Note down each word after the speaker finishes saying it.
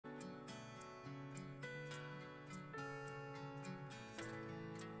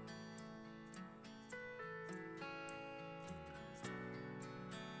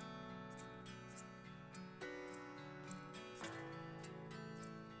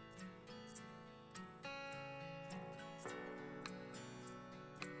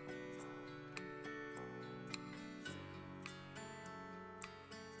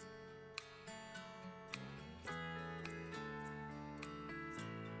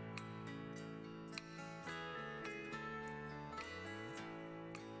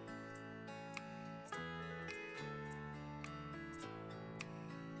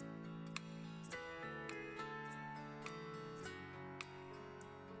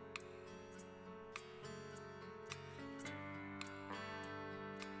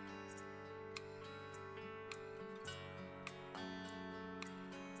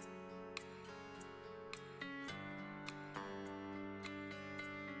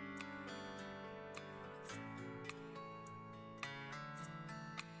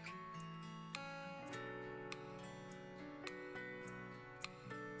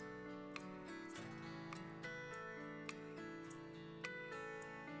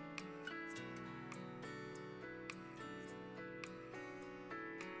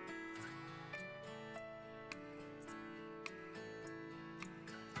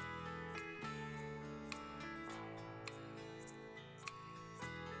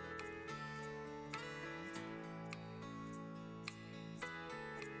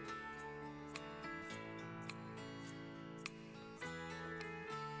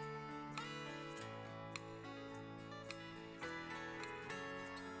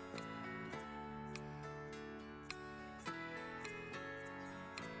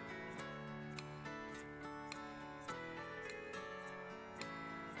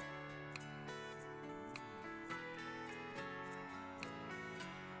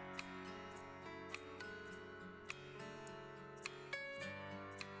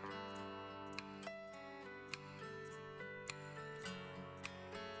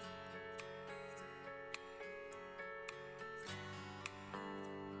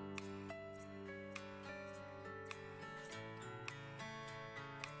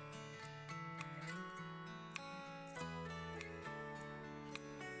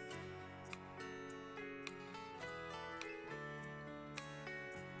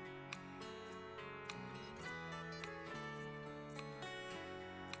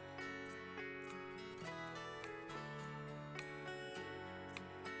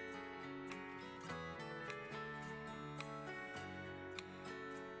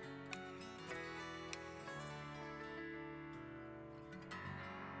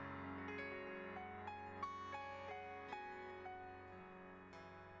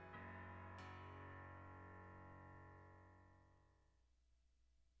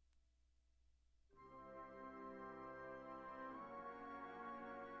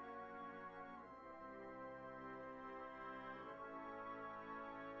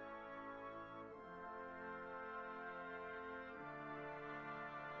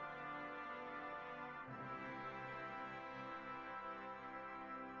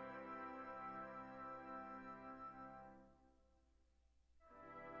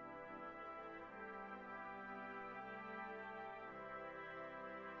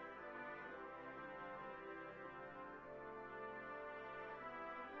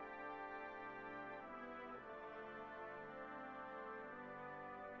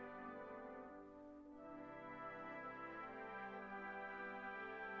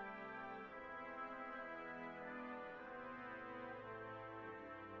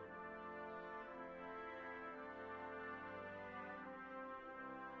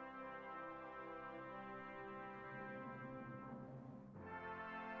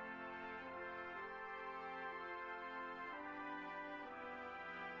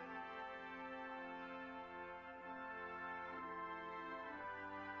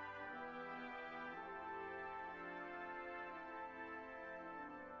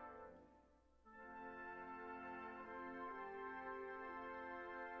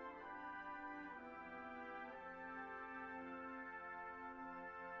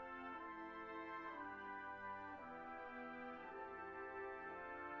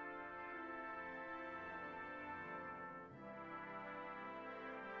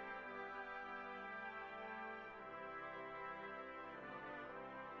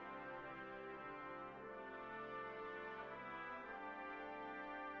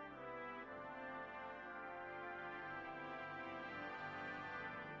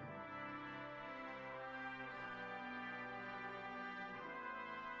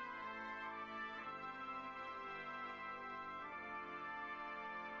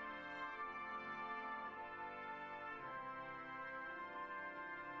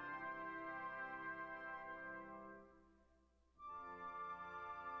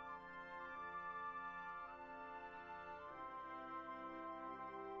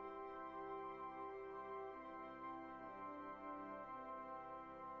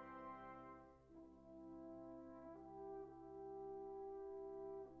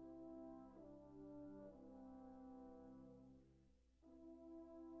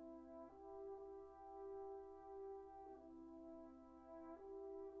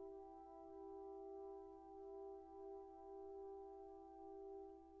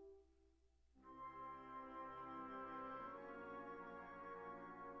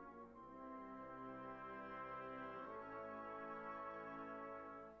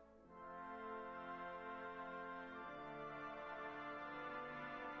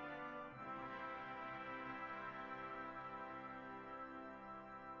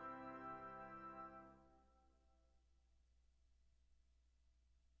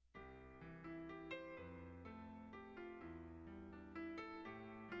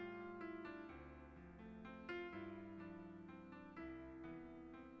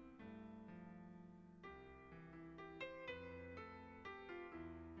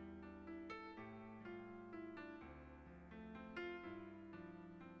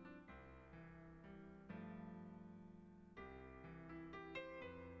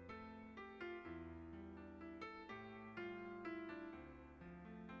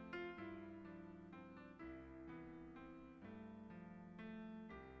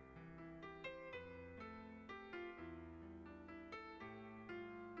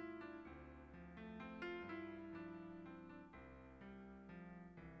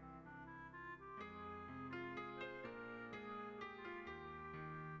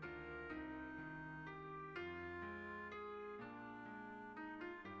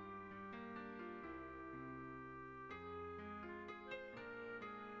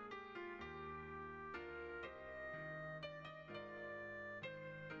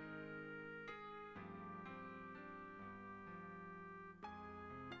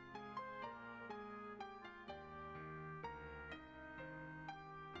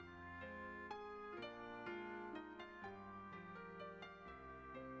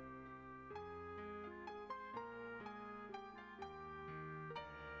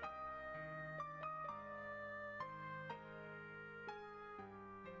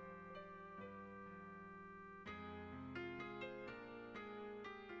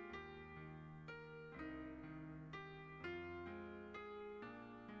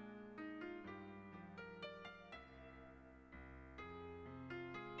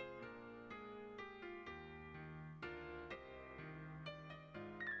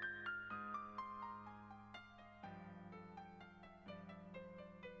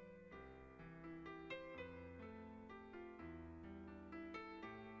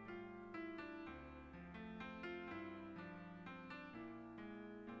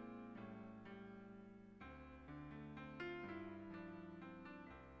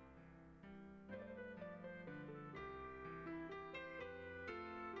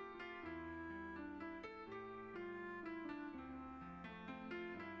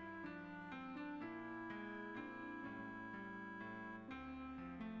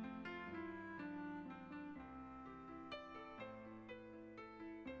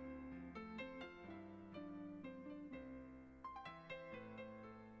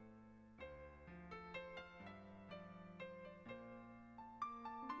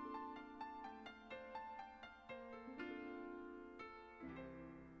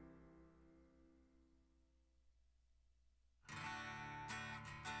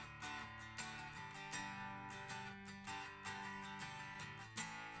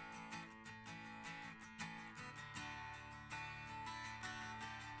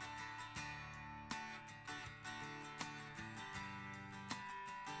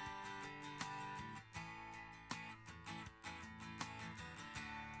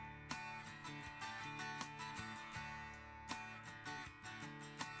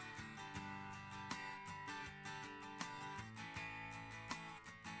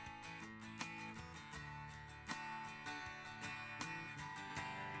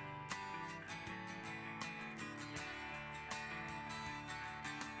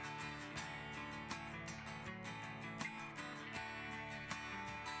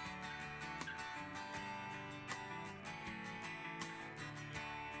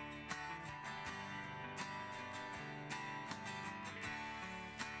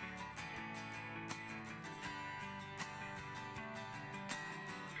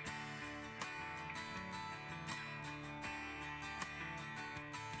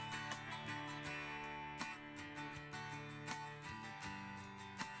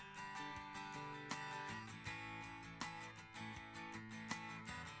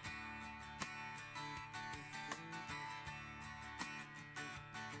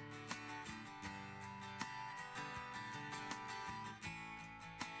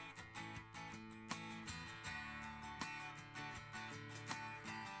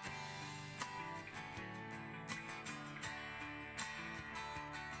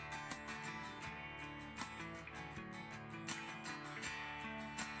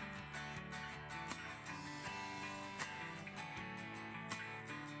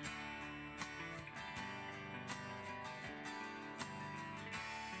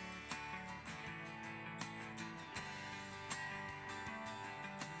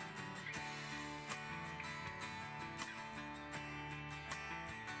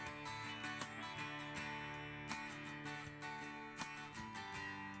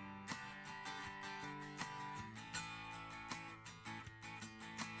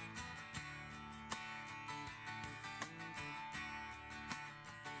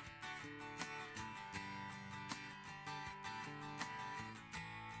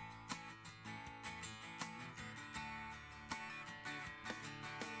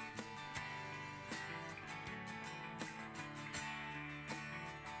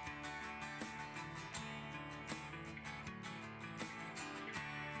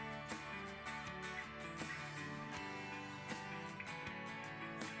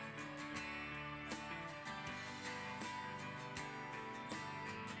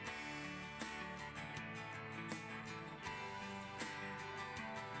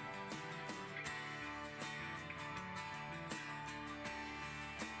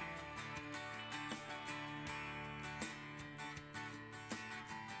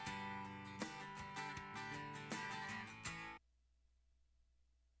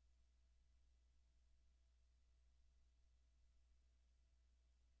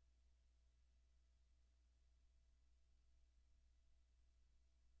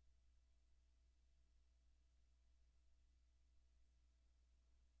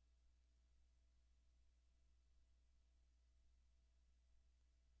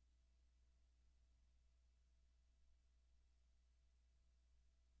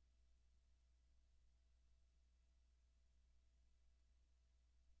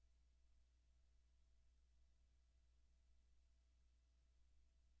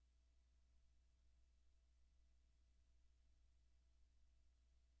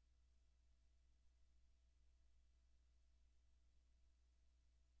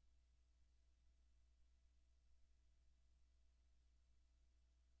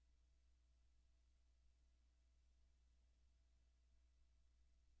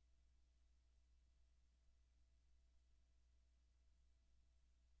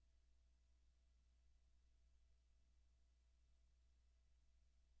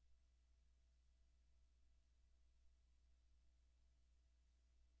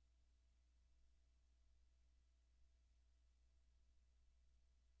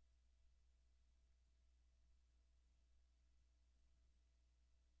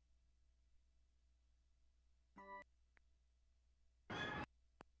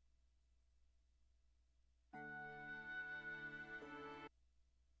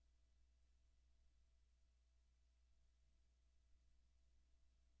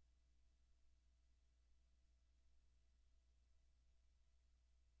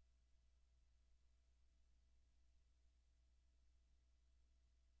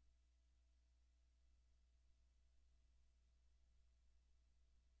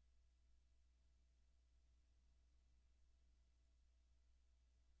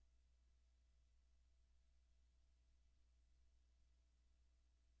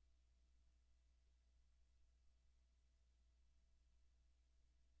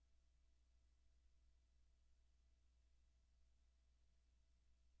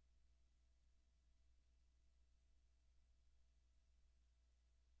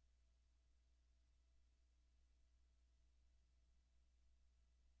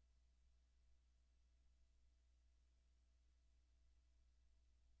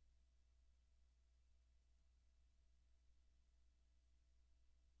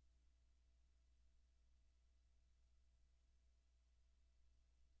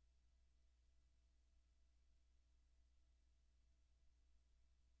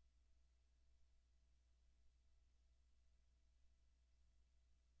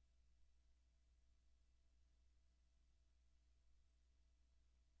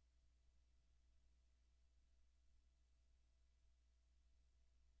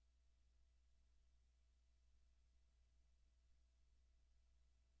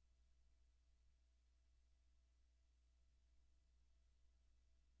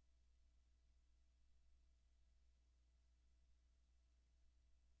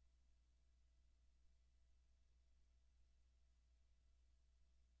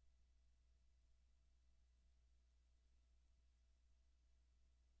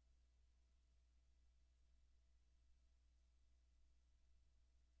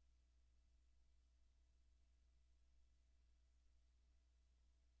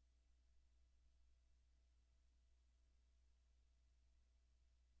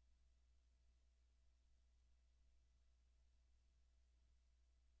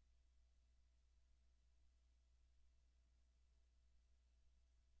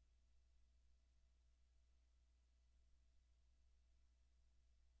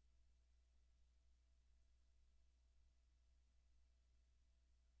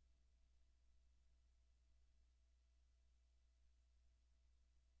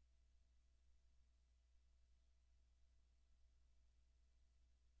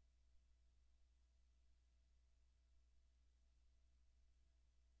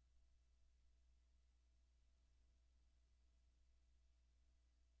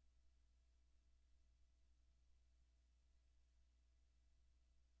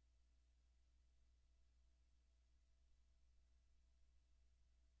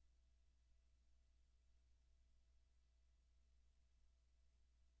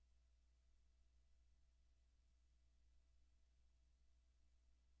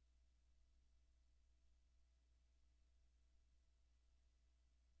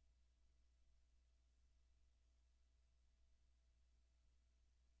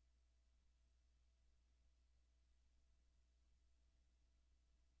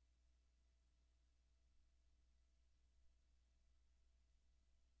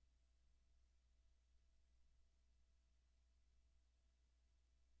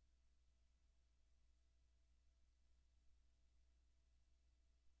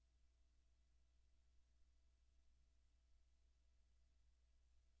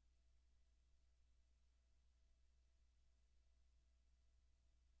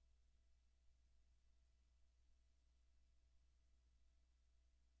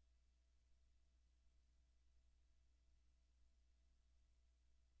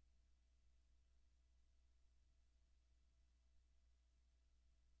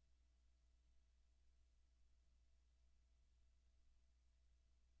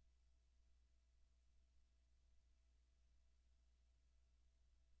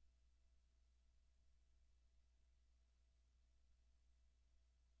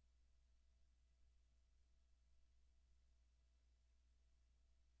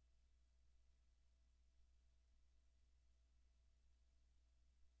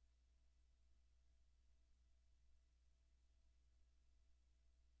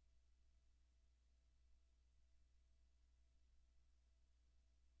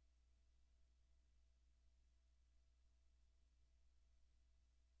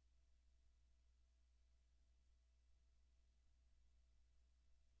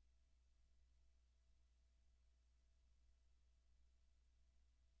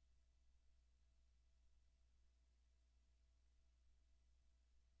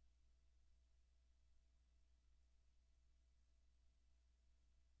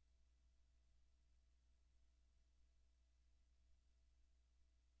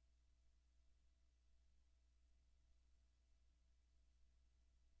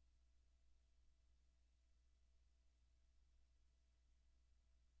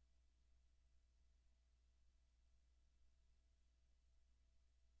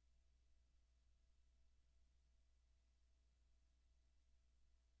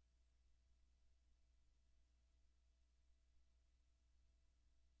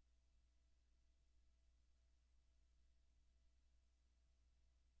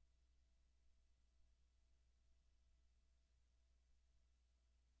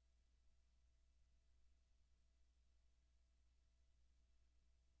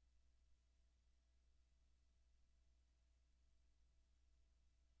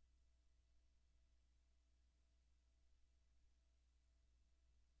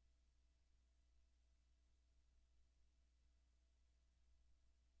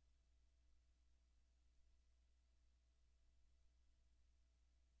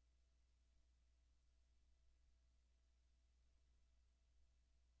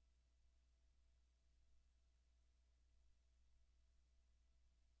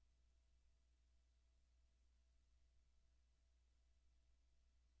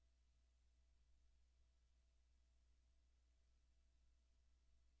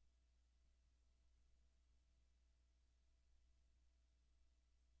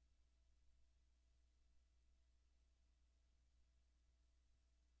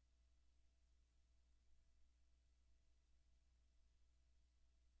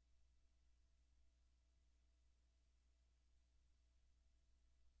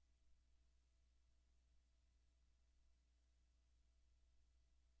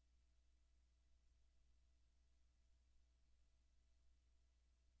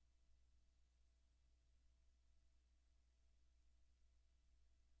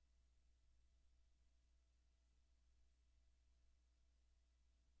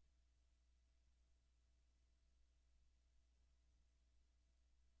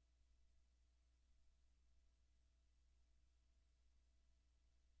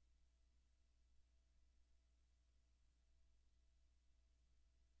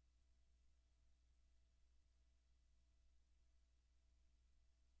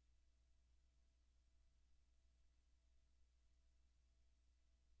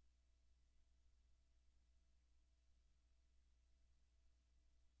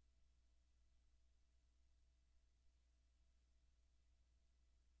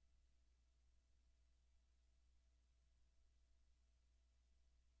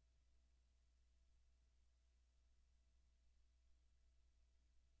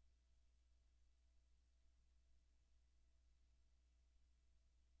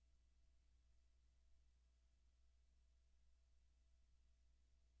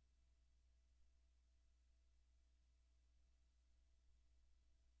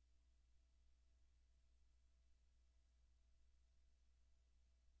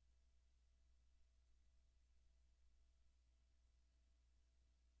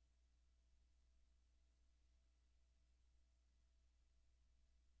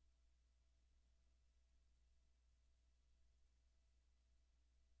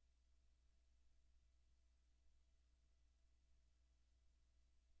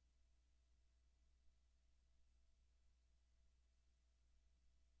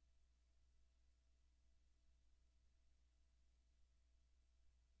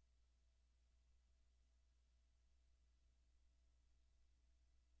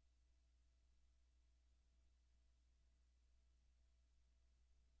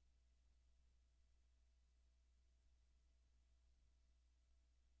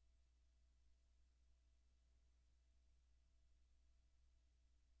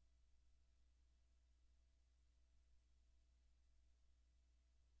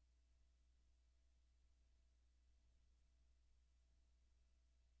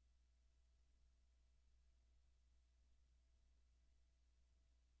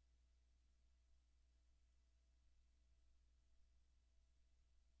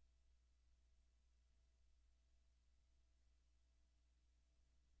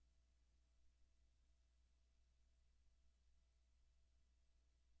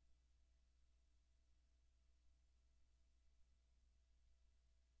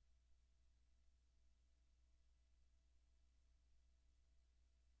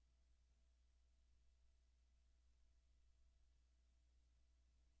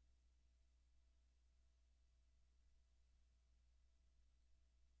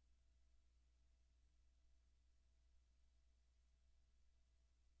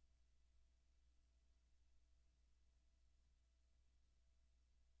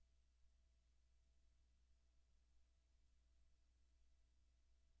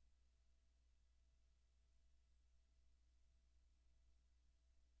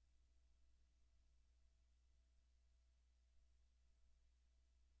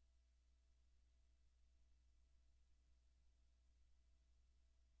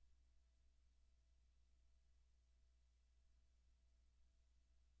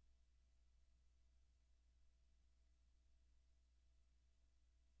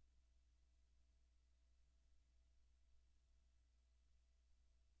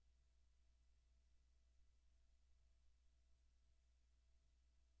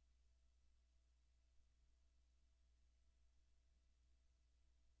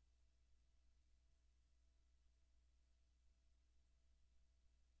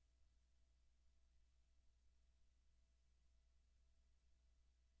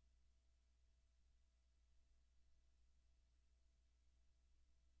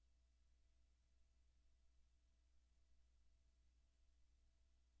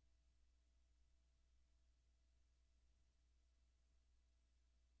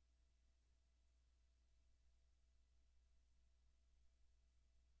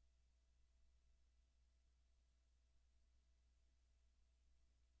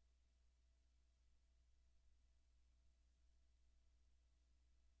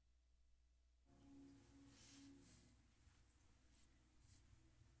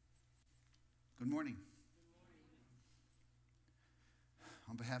Good morning.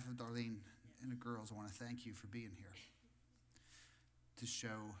 On behalf of Darlene and the girls, I want to thank you for being here to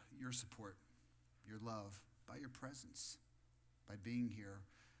show your support, your love, by your presence, by being here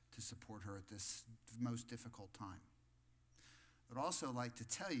to support her at this most difficult time. I'd also like to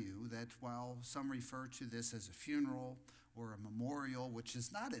tell you that while some refer to this as a funeral or a memorial, which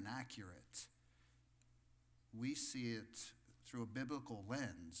is not inaccurate, we see it through a biblical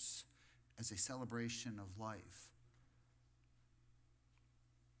lens as a celebration of life.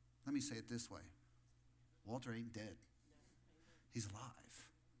 Let me say it this way. Walter ain't dead. He's alive,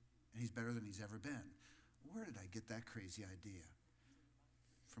 and he's better than he's ever been. Where did I get that crazy idea?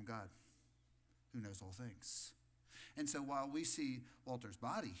 From God, who knows all things. And so while we see Walter's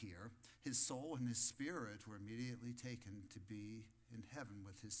body here, his soul and his spirit were immediately taken to be in heaven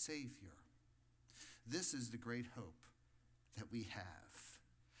with his Savior. This is the great hope that we have.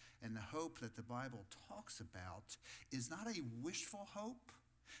 And the hope that the Bible talks about is not a wishful hope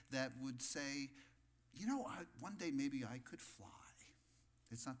that would say, you know, one day maybe I could fly.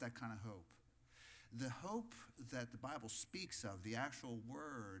 It's not that kind of hope. The hope that the Bible speaks of, the actual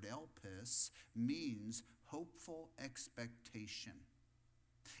word elpis, means hopeful expectation.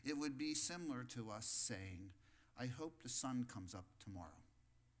 It would be similar to us saying, I hope the sun comes up tomorrow.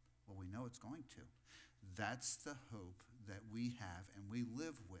 Well, we know it's going to. That's the hope that we have and we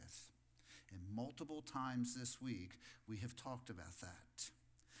live with. And multiple times this week, we have talked about that,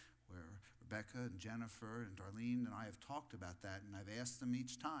 where Rebecca and Jennifer and Darlene and I have talked about that, and I've asked them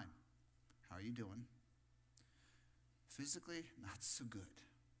each time, how are you doing? Physically, not so good.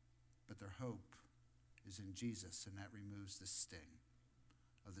 But their hope is in Jesus, and that removes the sting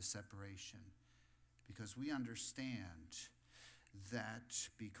of the separation. Because we understand that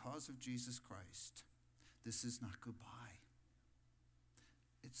because of Jesus Christ, this is not goodbye.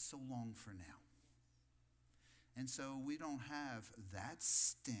 It's so long for now. And so we don't have that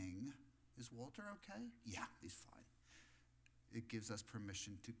sting. Is Walter okay? Yeah, he's fine. It gives us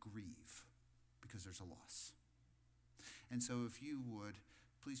permission to grieve because there's a loss. And so if you would,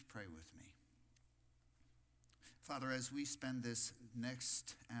 please pray with me. Father, as we spend this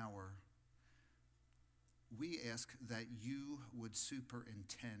next hour, we ask that you would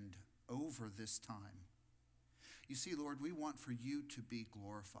superintend over this time. You see, Lord, we want for you to be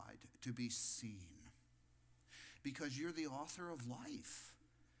glorified, to be seen, because you're the author of life,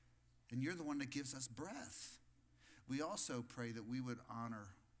 and you're the one that gives us breath. We also pray that we would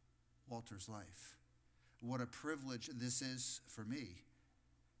honor Walter's life. What a privilege this is for me,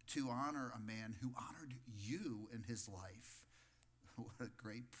 to honor a man who honored you in his life. What a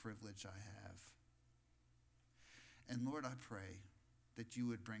great privilege I have. And Lord, I pray that you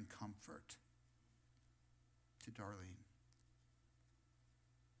would bring comfort to Darlene,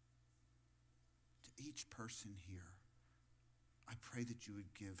 to each person here. I pray that you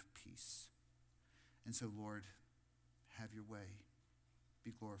would give peace. And so, Lord, have your way.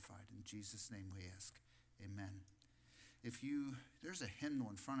 Be glorified. In Jesus' name we ask. Amen. There's a hymnal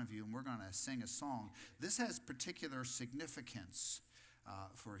in front of you, and we're going to sing a song. This has particular significance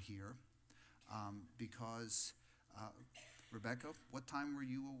for here because, Rebecca, what time were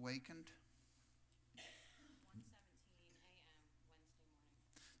you awakened?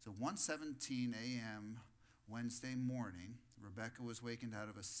 1:17 a.m. Wednesday morning. So 1:17 a.m. Wednesday morning, Rebecca was wakened out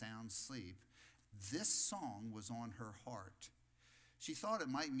of a sound sleep. This song was on her heart. She thought it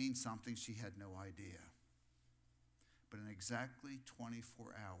might mean something. She had no idea. But in exactly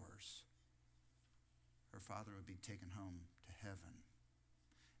 24 hours, her father would be taken home to heaven.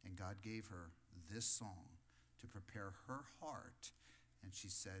 And God gave her this song to prepare her heart. And she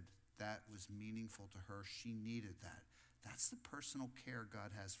said that was meaningful to her. She needed that. That's the personal care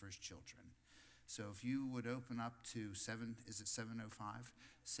God has for his children. So if you would open up to 705?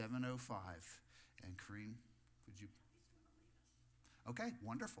 705. And Kareem, would you? Okay,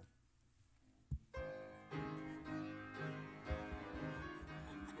 wonderful.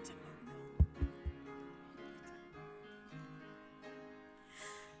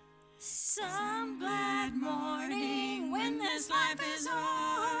 Some glad morning when this life is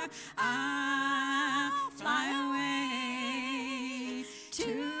o'er, I'll fly away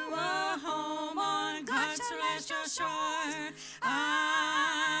to a home on God's celestial shore.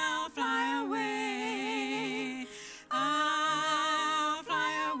 I'll fly away. I'll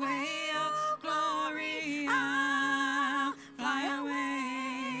fly away, oh glory. I'll fly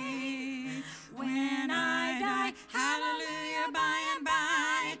away. When I die, hallelujah, by and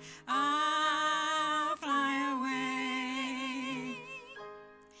by, I'll fly away.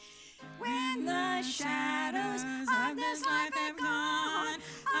 When the shadows of this life have gone,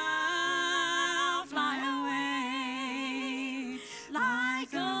 I'll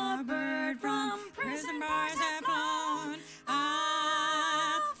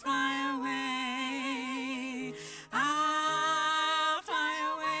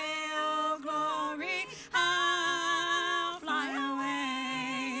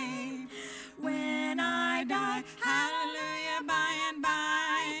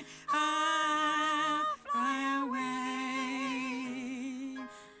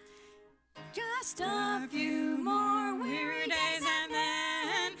Just a few more weary days and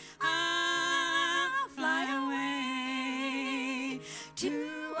then I'll fly away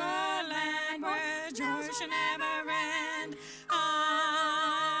to a land where joy shall never end.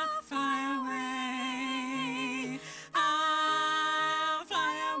 I'll fly away. I'll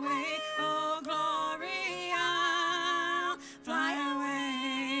fly away. Oh, glory, I'll fly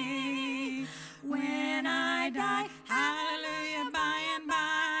away. When I die, hallelujah, by and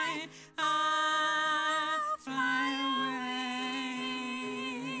by, I'll fly away.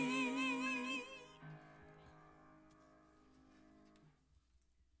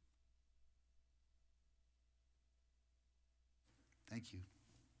 Thank you.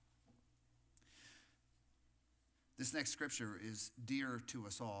 This next scripture is dear to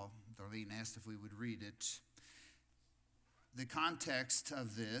us all. Darlene asked if we would read it. The context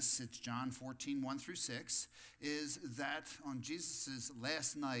of this, it's John 14, 1 through 6, is that on Jesus'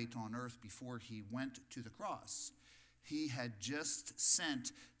 last night on earth before he went to the cross, he had just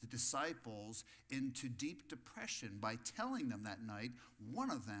sent the disciples into deep depression by telling them that night one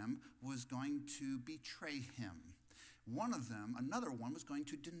of them was going to betray him. One of them, another one, was going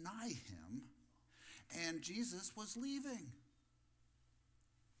to deny him, and Jesus was leaving.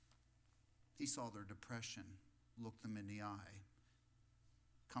 He saw their depression, looked them in the eye,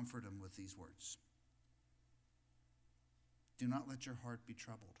 comfort them with these words. Do not let your heart be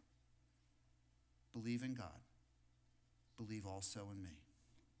troubled. Believe in God. Believe also in me.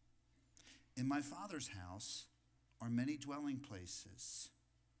 In my Father's house are many dwelling places.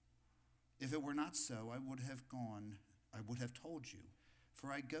 If it were not so, I would have told you,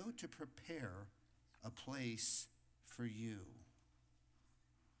 for I go to prepare a place for you.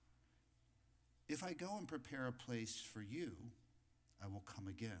 If I go and prepare a place for you, I will come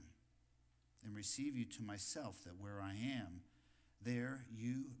again and receive you to myself, that where I am, there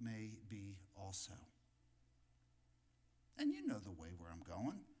you may be also. And you know the way where I'm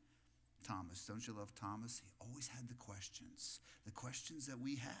going. Thomas, don't you love Thomas? He always had the questions that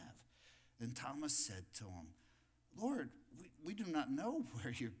we have. And Thomas said to him, Lord, we do not know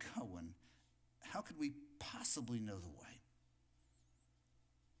where you're going. How could we possibly know the way?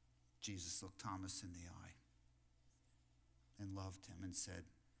 Jesus looked Thomas in the eye and loved him and said,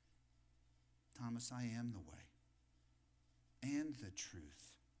 Thomas, I am the way and the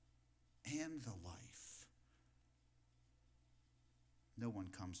truth and the life. No one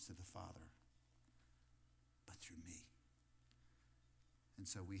comes to the Father but through me. And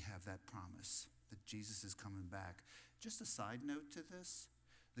so we have that promise that Jesus is coming back. Just a side note to this,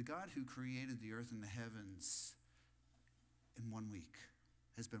 the God who created the earth and the heavens in 1 week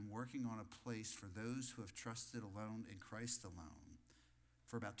has been working on a place for those who have trusted alone in Christ alone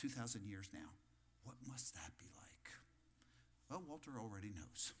for about 2,000 years now. What must that be like? Well, Walter already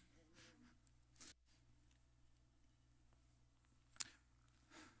knows.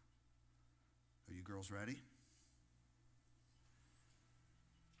 Are you girls ready?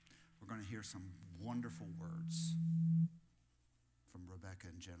 We're going to hear some wonderful words from Rebecca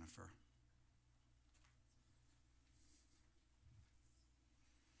and Jennifer.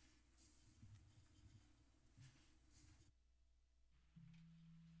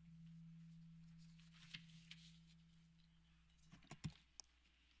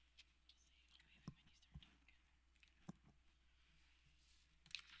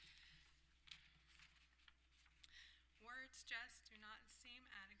 Words just do not seem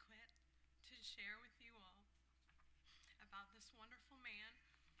adequate to share with you all about this wonderful man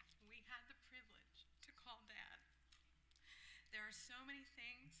we had the privilege to call Dad. There are so many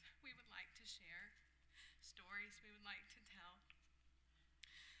things we would like to share, stories we would like to tell.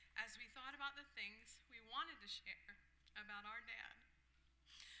 As we thought about the things we wanted to share about our dad,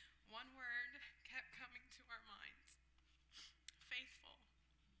 one word kept coming to our minds: faithful.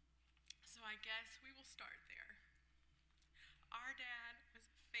 So I guess we will start there. Our dad was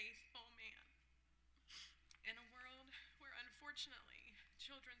a faithful man. In a world where, unfortunately,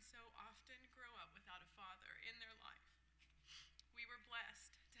 children so often grow up without a father in their life, we were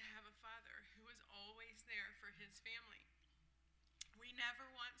blessed to have a father who was always there for his family. We never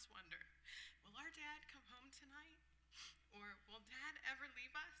once wondered, will our dad come home tonight? Or will Dad ever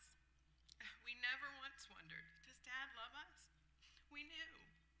leave us? We never once wondered, does Dad love us? We knew.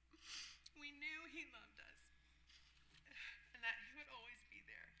 We knew he loved us, and that he would always be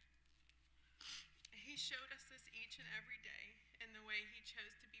there. He showed us this each and every day in the way he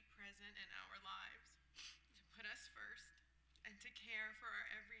chose to be present in our lives, to put us first, and to care for our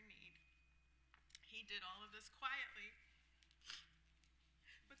every need. He did all of this quietly,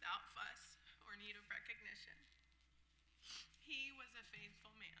 without fuss or need of recognition. He was a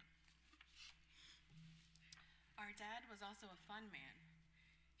faithful man. Our dad was also a fun man.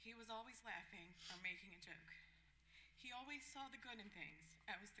 He was always laughing or making a joke. He always saw the good in things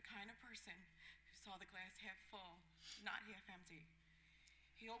and was the kind of person who saw the glass half full, not half empty.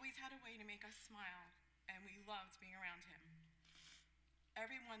 He always had a way to make us smile, and we loved being around him.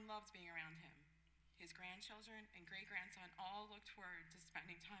 Everyone loved being around him. His grandchildren and great-grandson all looked forward to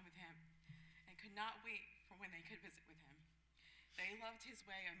spending time with him and could not wait for when they could visit with him. They loved his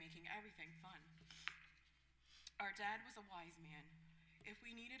way of making everything fun. Our dad was a wise man. If we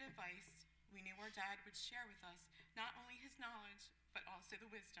needed advice, we knew our dad would share with us not only his knowledge, but also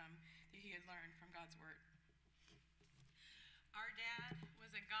the wisdom that he had learned from God's word. Our dad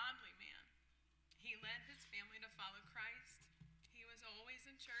was a godly man. He led his family to follow Christ. He was always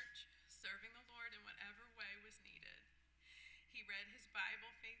in church, serving the Lord in whatever way was needed. He read his Bible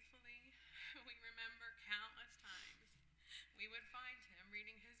faithfully. We remember countless times we would find him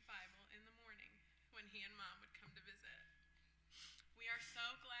reading his Bible in the morning when he and Mom would come to visit. We are so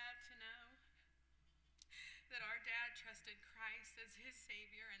glad to know that our dad trusted Christ as his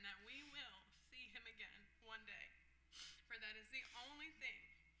Savior and that we will see him again one day, for that is the only thing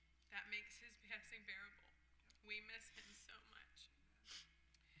that makes his passing bearable. We miss him so much.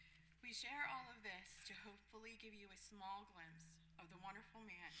 We share all of this to hopefully give you a small glimpse of the wonderful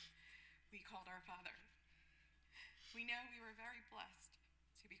man we called our father. We know we were very blessed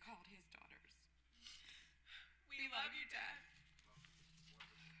to be called his daughters. We love you, Dad.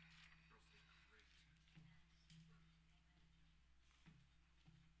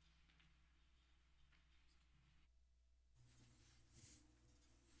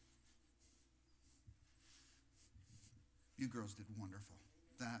 You girls did wonderful.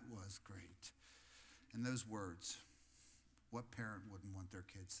 That was great. And those words, what parent wouldn't want their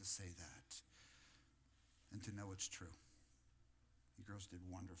kids to say that and to know it's true? You girls did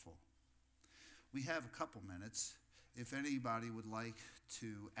wonderful. We have a couple minutes. If anybody would like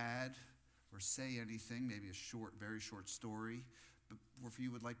to add or say anything, maybe a short, very short story, or if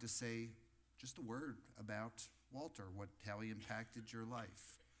you would like to say just a word about Walter, how he impacted your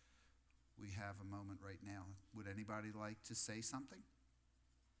life. We have a moment right now. Would anybody like to say something?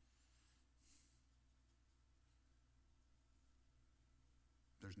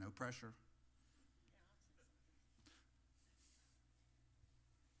 There's no pressure.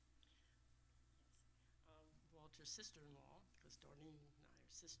 Walter's sister-in-law, because Darlene and I are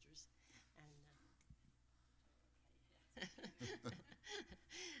sisters,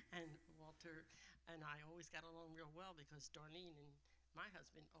 and Walter and I always got along real well because Darlene and my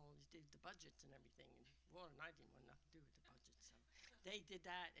husband always did the budgets and everything, and Walter and I didn't want nothing to do with the budget, so they did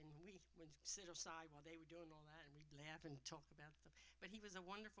that, and we would sit aside while they were doing all that, and we'd laugh and talk about stuff. But he was a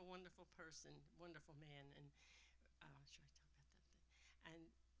wonderful, wonderful person, wonderful man, and should I talk about that thing? And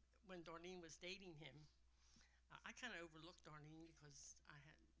when Darlene was dating him, I kind of overlooked Darlene because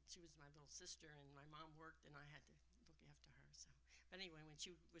she was my little sister, and my mom worked, and I had to look after her. So, but anyway, when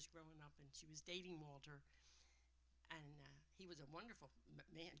she was growing up and she was dating Walter, and he was a wonderful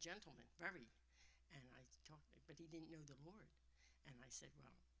man, gentleman, very. And I talked, but he didn't know the Lord. And I said,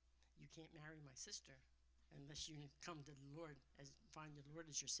 well, you can't marry my sister unless you come to the Lord, find the Lord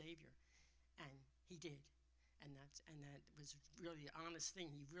as your Savior. And he did. And that was really an honest thing.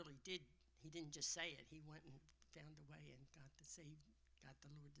 He really did. He didn't just say it. He went and found a way and got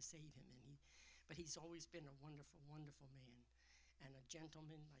the Lord to save him. But he's always been a wonderful, wonderful man, and a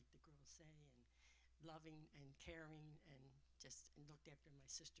gentleman, like the girls say, and loving and caring, and looked after my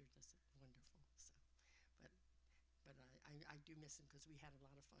sister. Just wonderful. So, but I do miss him because we had a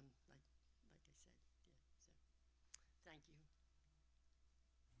lot of fun, like I said. Yeah. So, thank you.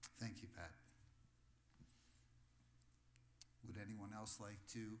 Thank you, Pat. Would anyone else like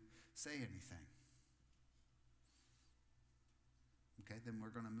to say anything? Okay, then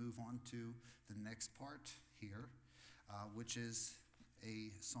we're going to move on to the next part here, which is a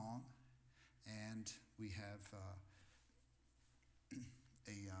song, and we have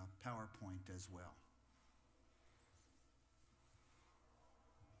a PowerPoint as well.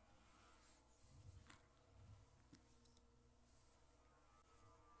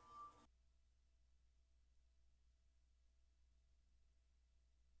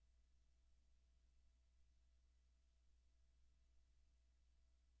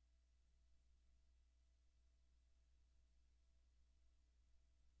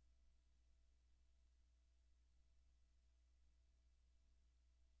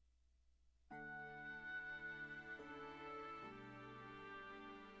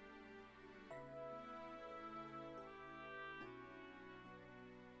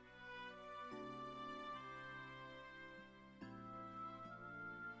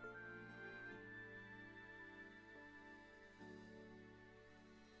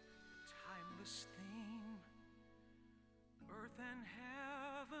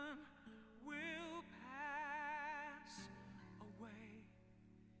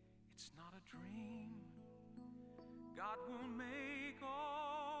 God will make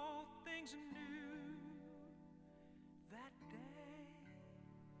all things new that day.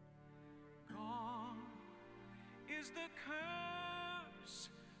 Gone is the curse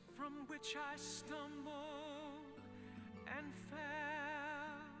from which I stumbled and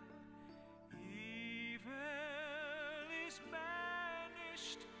fell. Evil is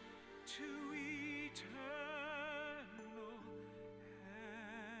banished to eternal hell.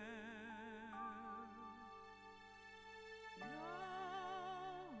 No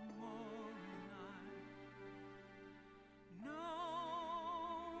more night, no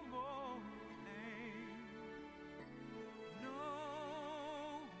more pain, no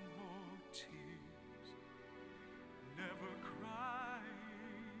more tears, never crying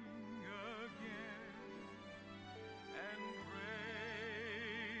again, and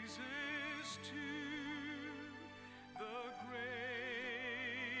praises to the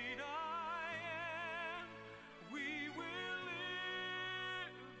great I am. We will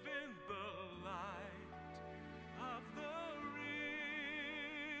live in the light of the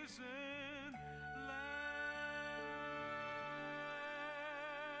risen Lamb.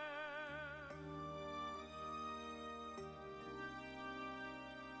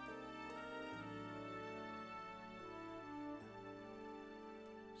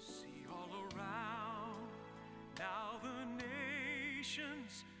 See all around, now the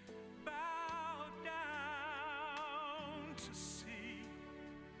nations bow down to see.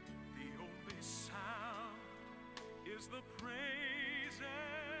 The only sound is the praises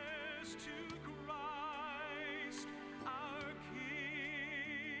to Christ our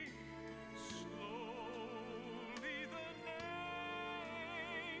King. Slowly the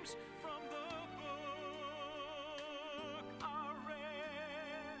names from the book are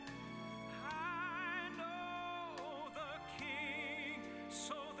read. I know the King,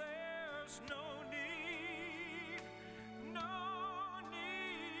 so there's no need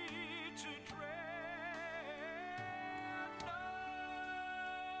to dread. No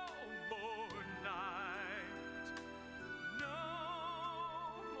more night, no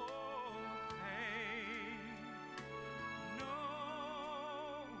more pain, no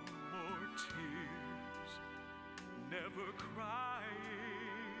more tears, never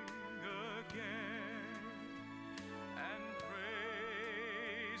crying again, and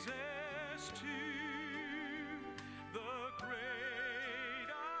praises to the great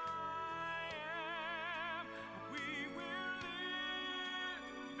I am. We will live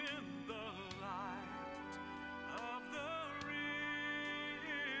in the light of the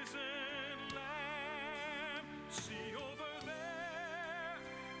risen Lamb. See over there,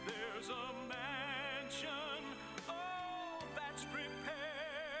 there's a mansion, oh, that's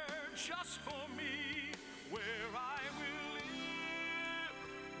prepared just for me, where I will live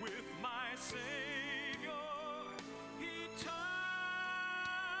with my Savior eternally.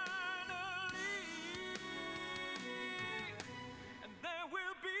 And there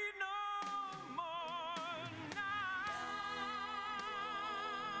will be no more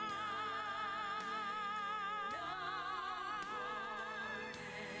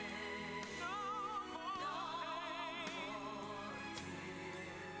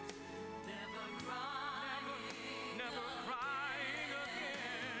never crying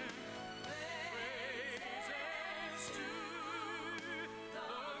again. Praises to the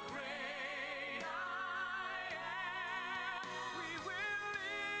great I am. We will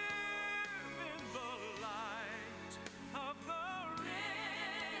live in the light of the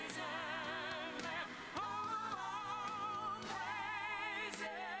risen Lamb. Oh,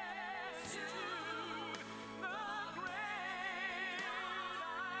 praises to the great I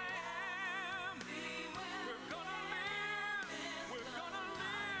am. We're gonna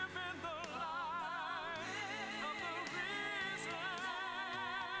live in the light of the risen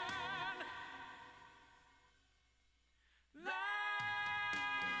Lamb.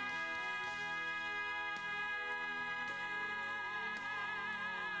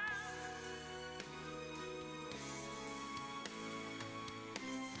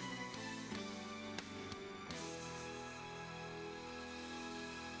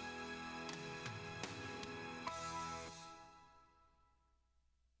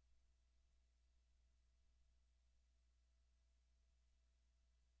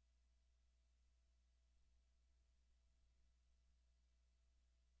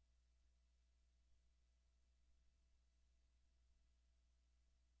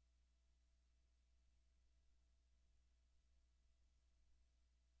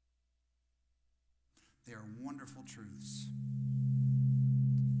 They are wonderful truths.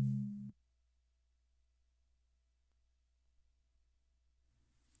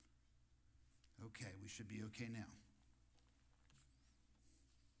 Okay, we should be okay now.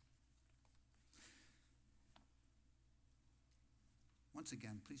 Once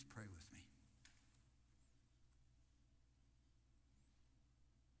again, please pray with me.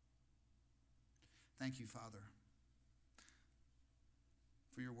 Thank you, Father,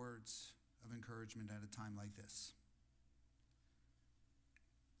 for your words of encouragement at a time like this.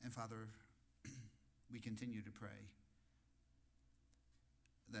 And Father, we continue to pray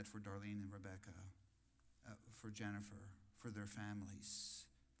that for Darlene and Rebecca, for Jennifer, for their families,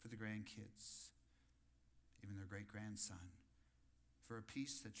 for the grandkids, even their great-grandson, for a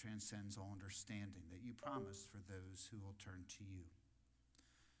peace that transcends all understanding that you promised for those who will turn to you.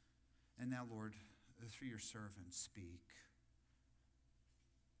 And now, Lord, through your servants, speak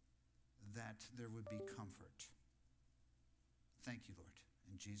that there would be comfort. Thank you, Lord.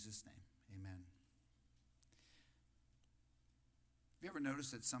 In Jesus' name, amen. Have you ever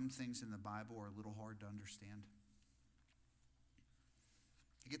noticed that some things in the Bible are a little hard to understand?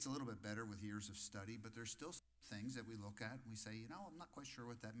 It gets a little bit better with years of study, but there's still things that we look at and we say, I'm not quite sure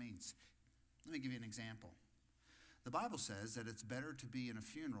what that means. Let me give you an example. The Bible says that it's better to be in a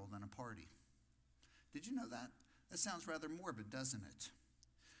funeral than a party. Did you know that? That sounds rather morbid, doesn't it?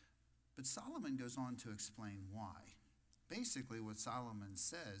 But Solomon goes on to explain why. Basically, what Solomon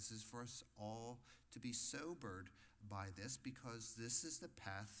says is for us all to be sobered by this, because this is the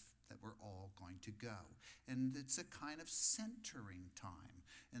path that we're all going to go. And it's a kind of centering time.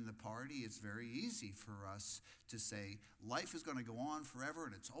 In the party, it's very easy for us to say, life is going to go on forever,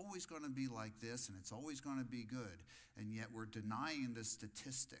 and it's always going to be like this, and it's always going to be good. And yet we're denying the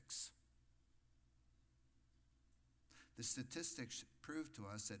statistics. The statistics prove to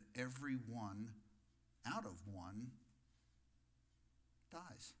us that every one out of one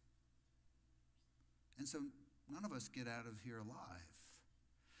dies. And so none of us get out of here alive.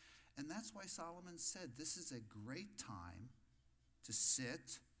 And that's why Solomon said this is a great time to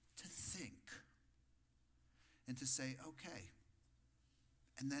sit, to think, and to say, okay.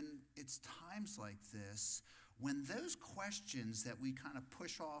 And then it's times like this when those questions that we kind of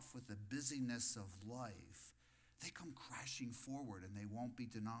push off with the busyness of life, they come crashing forward and they won't be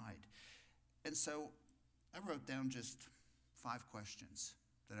denied. And so I wrote down just 5 questions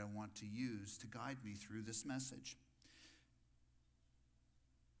that I want to use to guide me through this message.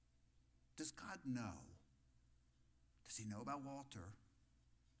 Does God know? Does he know about Walter?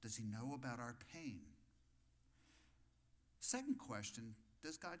 Does he know about our pain? Second question,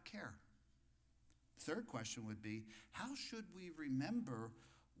 does God care? Third question would be, how should we remember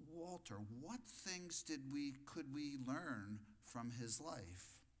Walter? What things could we learn from his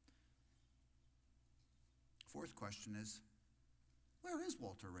life? Fourth question is, where is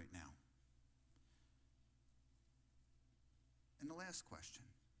Walter right now? And the last question,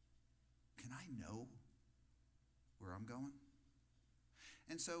 can I know where I'm going?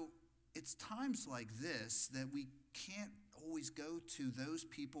 And so it's times like this that we can't always go to those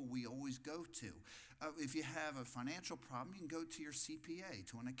people we always go to. If you have a financial problem, you can go to your CPA,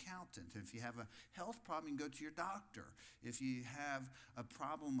 to an accountant. If you have a health problem, you can go to your doctor. If you have a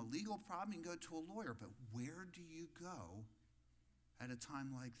problem, a legal problem, you can go to a lawyer. But where do you go at a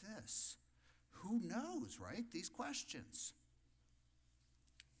time like this? Who knows, right? These questions.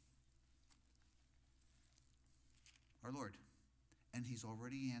 Our Lord. And he's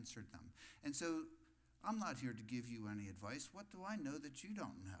already answered them. And so I'm not here to give you any advice. What do I know that you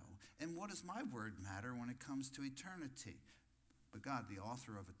don't know? And what does my word matter when it comes to eternity? But God, the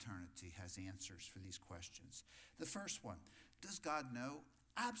author of eternity, has answers for these questions. The first one, does God know?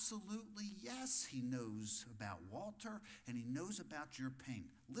 Absolutely, yes. He knows about Walter, and he knows about your pain.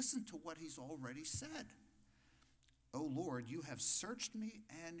 Listen to what he's already said. Oh Lord, you have searched me,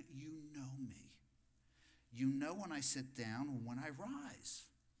 and you know me. You know when I sit down and when I rise.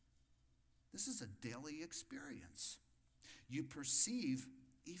 This is a daily experience. You perceive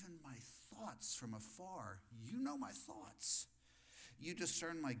even my thoughts from afar. You know my thoughts. You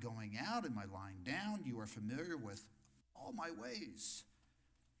discern my going out and my lying down. You are familiar with all my ways.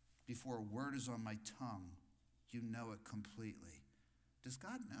 Before a word is on my tongue, you know it completely. Does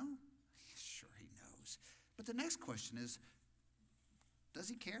God know? Sure, he knows. But the next question is, does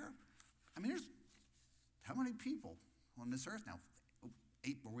he care? I mean, there's how many people on this earth now?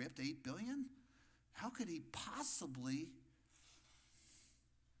 Are we up to 8 billion? How could he possibly?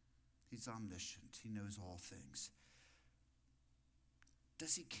 He's omniscient. He knows all things.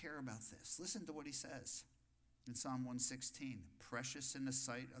 Does he care about this? Listen to what he says in Psalm 116. Precious in the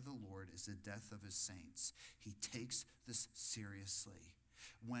sight of the Lord is the death of his saints. He takes this seriously.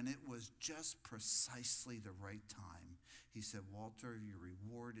 When it was just precisely the right time, he said, Walter, your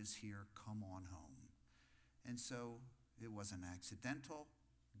reward is here. Come on home. And so it wasn't accidental.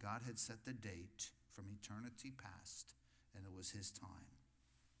 God had set the date from eternity past. and it was his time.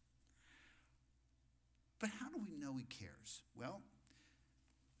 But how do we know he cares? Well,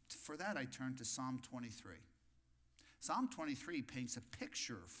 for that I turn to Psalm 23. Psalm 23 paints a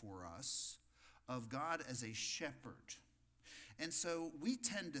picture for us of God as a shepherd. And so we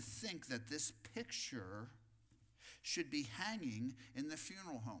tend to think that this picture should be hanging in the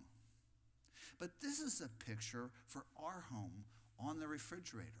funeral home. But this is a picture for our home on the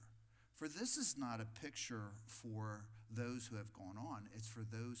refrigerator. For this is not a picture for those who have gone on. It's for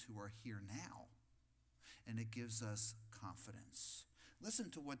those who are here now. And it gives us confidence.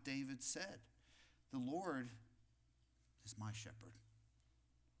 Listen to what David said. The Lord is my shepherd.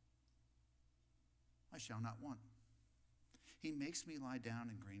 I shall not want. He makes me lie down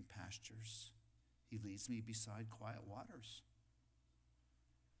in green pastures. He leads me beside quiet waters.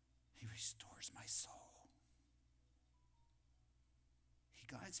 He restores my soul. He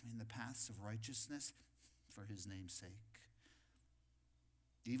guides me in the paths of righteousness for his name's sake.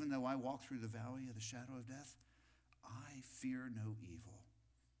 Even though I walk through the valley of the shadow of death, I fear no evil,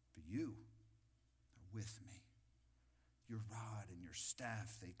 for you are with me. Your rod and your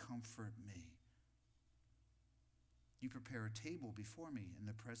staff, they comfort me. You prepare a table before me in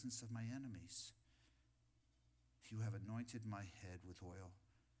the presence of my enemies. You have anointed my head with oil.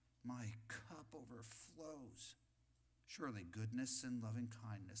 My cup overflows. Surely goodness and loving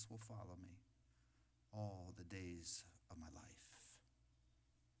kindness will follow me all the days of my life.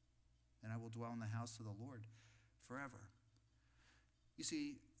 And I will dwell in the house of the Lord forever. You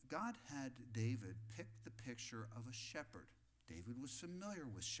see, God had David pick the picture of a shepherd. David was familiar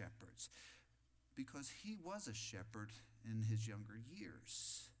with shepherds because he was a shepherd in his younger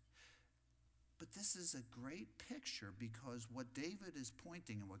years. But this is a great picture because what David is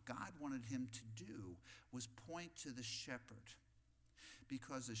pointing and what God wanted him to do was point to the shepherd.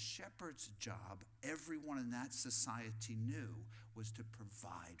 Because a shepherd's job, everyone in that society knew, was to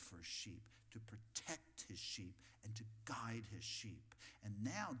provide for his sheep, to protect his sheep, and to guide his sheep. And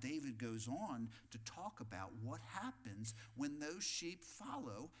now David goes on to talk about what happens when those sheep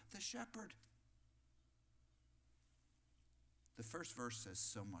follow the shepherd. The first verse says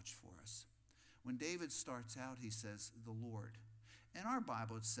so much for us. When David starts out, he says, the Lord. In our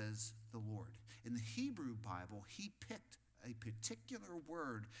Bible, it says the Lord. In the Hebrew Bible, he picked a particular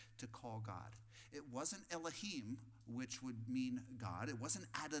word to call God. It wasn't Elohim, which would mean God. It wasn't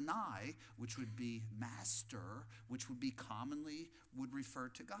Adonai, which would be master, which would be commonly would refer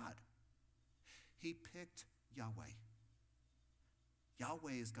to God. He picked Yahweh.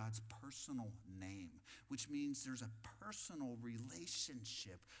 Yahweh is God's personal name, which means there's a personal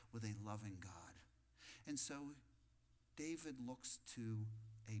relationship with a loving God. And so David looks to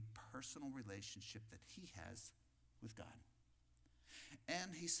a personal relationship that he has with God.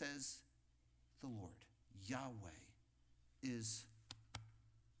 And he says, the Lord, Yahweh, is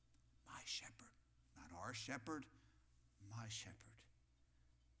my shepherd. Not our shepherd, my shepherd.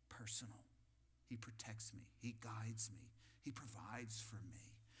 Personal. He protects me. He guides me. He provides for me.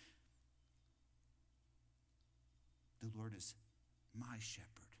 The Lord is my shepherd.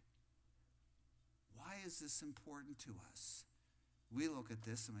 Why is this important to us? We look at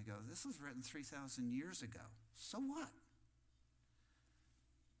this and we go, this was written 3,000 years ago. So what?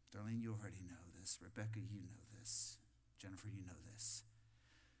 Darlene, you already know this. Rebecca, you know this. Jennifer, you know this.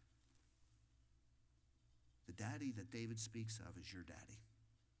 The daddy that David speaks of is your daddy.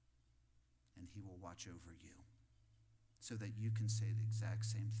 And he will watch over you so that you can say the exact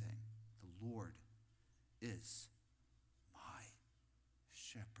same thing. The Lord is my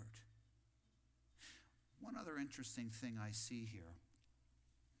shepherd. One other interesting thing I see here.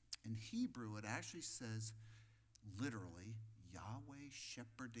 In Hebrew, it actually says literally, Yahweh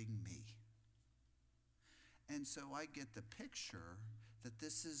shepherding me. And so I get the picture that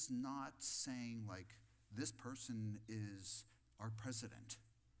this is not saying like this person is our president.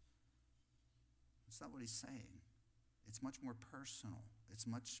 It's not what he's saying. It's much more personal. It's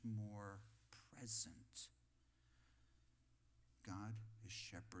much more present. God is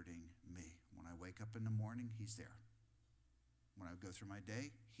shepherding me. When I wake up in the morning, he's there. When I go through my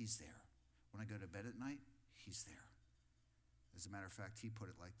day, he's there. When I go to bed at night, he's there. As a matter of fact, he put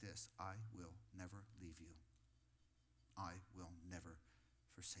it like this: I will never leave you. I will never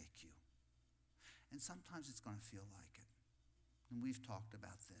forsake you. And sometimes it's going to feel like it. And we've talked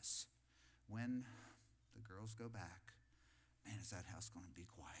about this. When the girls go back, man, is that house going to be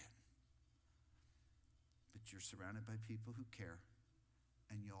quiet. But you're surrounded by people who care.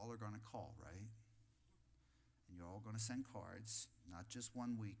 And y'all are going to call, right? And you're all going to send cards, not just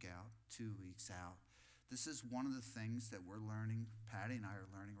 1 week out, 2 weeks out. This is one of the things that we're learning, Patty and I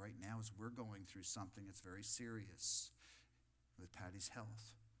are learning right now, is we're going through something that's very serious. with Patty's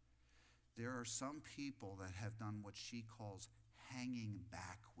health. There are some people that have done what she calls hanging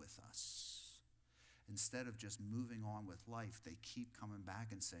back with us. Instead of just moving on with life, they keep coming back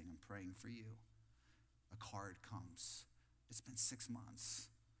and saying, I'm praying for you. A card comes. It's been 6 months.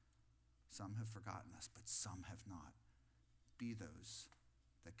 Some have forgotten us, but some have not. Be those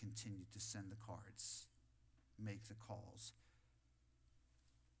that continue to send the cards, make the calls.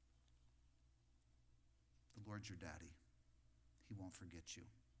 The Lord's your daddy. He won't forget you.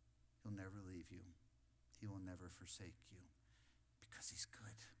 He'll never leave you. He will never forsake you because he's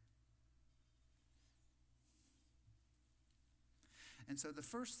good. And so the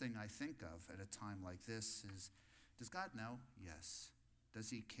first thing I think of at a time like this is, does God know? Yes. Does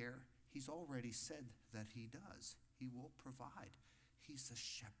he care? He's already said that he does. He will provide. He's a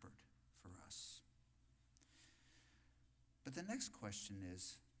shepherd for us. But the next question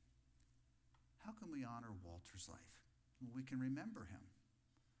is, how can we honor Walter's life? Well, we can remember him.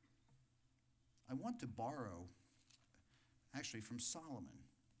 I want to borrow, actually, from Solomon.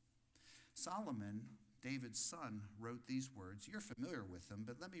 Solomon, David's son, wrote these words. You're familiar with them,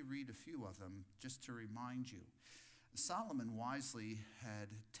 but let me read a few of them just to remind you. Solomon wisely had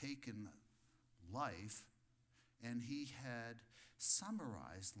taken life, and he had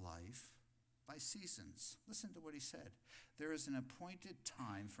summarized life by seasons. Listen to what he said. There is an appointed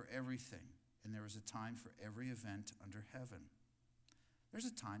time for everything, and there is a time for every event under heaven. There's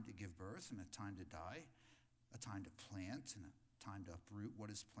a time to give birth and a time to die, a time to plant and a time to uproot what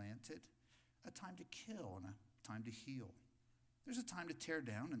is planted, a time to kill and a time to heal. There's a time to tear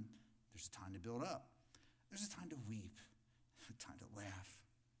down and there's a time to build up. There's a time to weep, a time to laugh.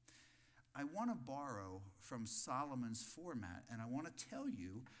 I want to borrow from Solomon's format, and I want to tell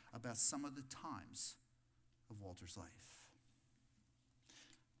you about some of the times of Walter's life.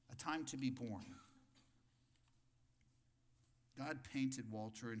 A time to be born. God painted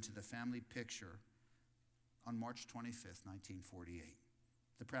Walter into the family picture on March 25th, 1948.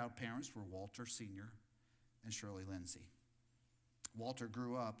 The proud parents were Walter Sr. and Shirley Lindsay. Walter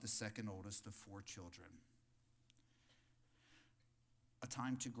grew up the second oldest of 4 children. A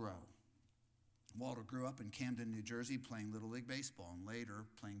time to grow. Walter grew up in Camden, New Jersey, playing Little League Baseball, and later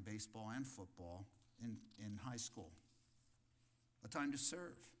playing baseball and football in high school. A time to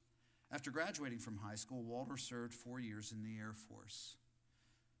serve. After graduating from high school, Walter served 4 years in the Air Force.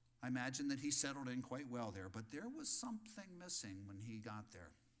 I imagine that he settled in quite well there, but there was something missing when he got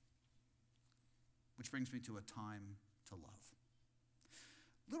there. Which brings me to a time to love.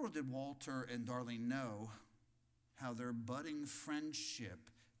 Little did Walter and Darlene know how their budding friendship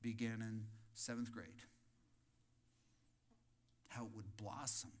began in 7th grade. How it would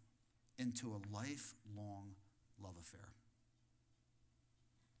blossom into a lifelong love affair.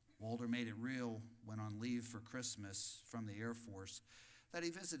 Walter made it real when on leave for Christmas from the Air Force that he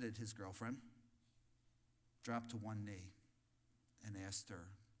visited his girlfriend, dropped to one knee, and asked her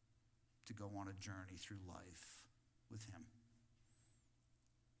to go on a journey through life with him.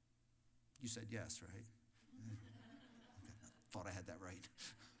 You said yes, right? Thought I had that right.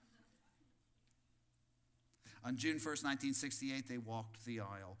 On June 1st, 1968, they walked the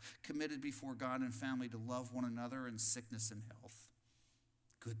aisle, committed before God and family to love one another in sickness and health,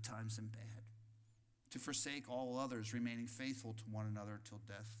 good times and bad, to forsake all others, remaining faithful to one another till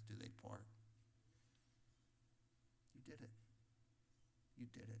death do they part. You did it. You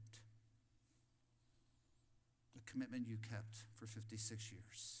did it. The commitment you kept for 56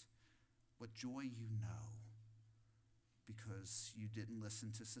 years. What joy you know because you didn't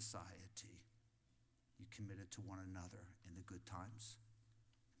listen to society. You committed to one another in the good times,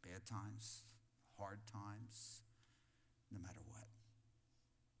 bad times, hard times, no matter what.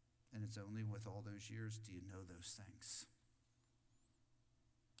 And it's only with all those years do you know those things.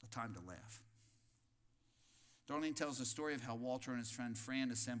 A time to laugh. Darlene tells the story of how Walter and his friend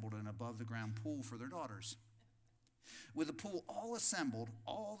Fran assembled an above-the-ground pool for their daughters. With the pool all assembled,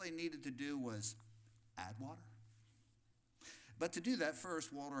 all they needed to do was add water. But to do that,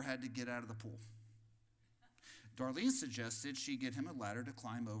 first, Walter had to get out of the pool. Darlene suggested she get him a ladder to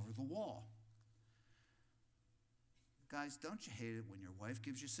climb over the wall. Guys, don't you hate it when your wife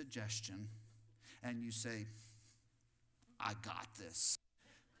gives you a suggestion and you say, I got this,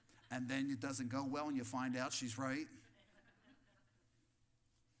 and then it doesn't go well and you find out she's right?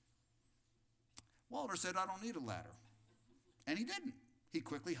 Walter said, I don't need a ladder. And he didn't. He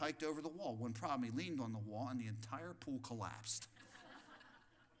quickly hiked over the wall. One problem, he leaned on the wall and the entire pool collapsed.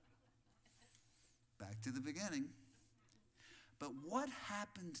 Back to the beginning. But what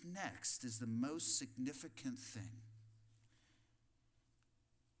happened next is the most significant thing.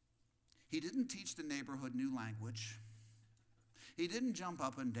 He didn't teach the neighborhood new language. He didn't jump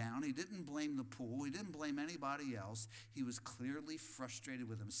up and down. He didn't blame the pool. He didn't blame anybody else. He was clearly frustrated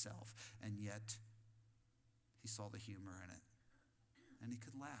with himself, and yet he saw the humor in it, and he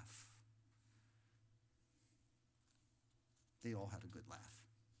could laugh. They all had a good laugh.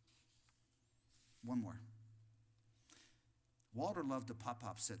 One more. Walter loved to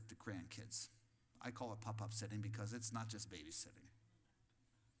pop-up sit the grandkids. I call it pop-up sitting because it's not just babysitting.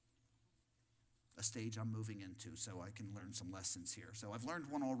 A stage I'm moving into so I can learn some lessons here. So I've learned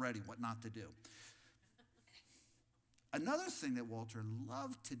one already, what not to do. Another thing that Walter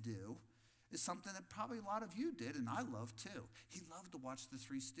loved to do is something that probably a lot of you did, and I love too. He loved to watch the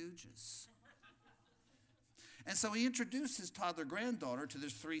Three Stooges. And so he introduced his toddler granddaughter to the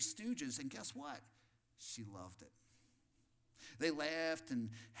Three Stooges, and guess what? She loved it. They laughed and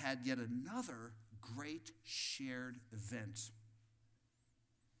had yet another great shared event.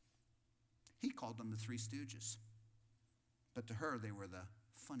 He called them the Three Stooges, but to her they were the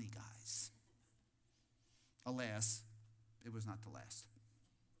funny guys. Alas, it was not to last.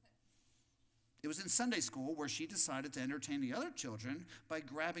 It was in Sunday school where she decided to entertain the other children by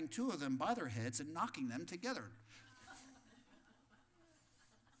grabbing two of them by their heads and knocking them together.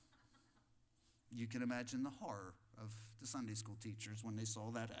 You can imagine the horror of the Sunday school teachers when they saw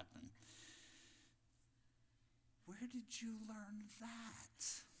that happen. Where did you learn that?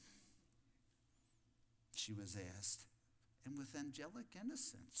 She was asked, and with angelic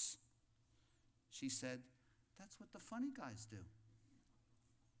innocence, she said, "That's what the funny guys do."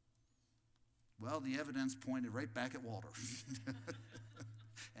 Well, the evidence pointed right back at Walter.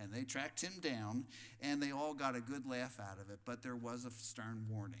 And they tracked him down, and they all got a good laugh out of it, but there was a stern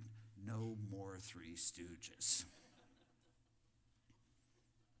warning: no more Three Stooges.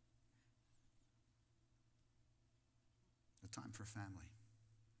 A time for family.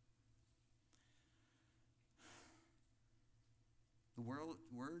 The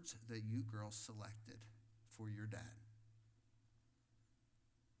words that you girls selected for your dad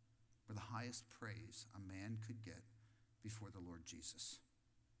were the highest praise a man could get before the Lord Jesus.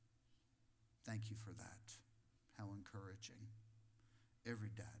 Thank you for that. How encouraging.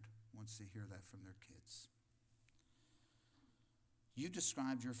 Every dad wants to hear that from their kids. You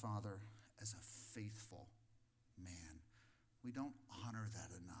described your father as a faithful man. We don't honor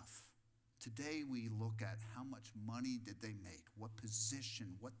that enough. Today we look at how much money did they make, what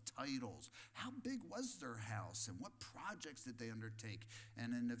position, what titles, how big was their house, and what projects did they undertake.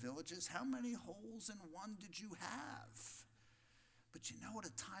 And in the villages, how many holes in one did you have? But you know, at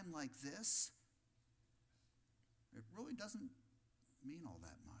a time like this, it really doesn't mean all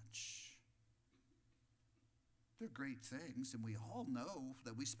that much. They're great things, and we all know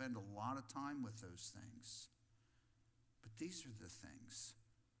that we spend a lot of time with those things. But these are the things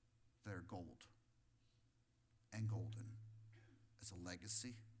that are gold and golden as a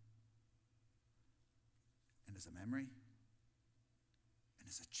legacy and as a memory and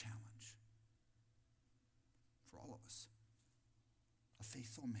as a challenge for all of us. A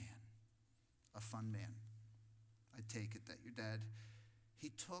faithful man, a fun man. I take it that your dad, he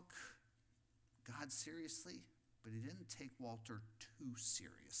took God seriously, but he didn't take Walter too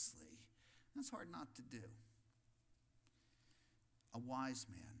seriously. That's hard not to do. A wise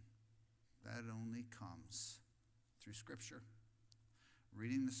man, that only comes through Scripture,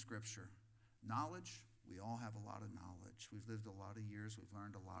 reading the Scripture. Knowledge, we all have a lot of knowledge. We've lived a lot of years. We've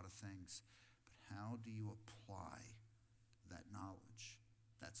learned a lot of things. But how do you apply that knowledge?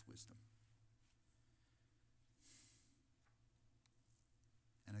 That's wisdom.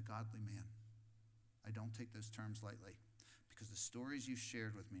 And a godly man. I don't take those terms lightly, because the stories you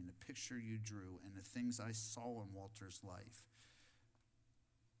shared with me and the picture you drew and the things I saw in Walter's life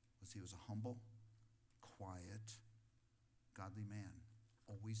was he was a humble, quiet, godly man,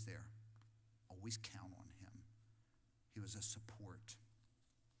 always there, always count on him. He was a support.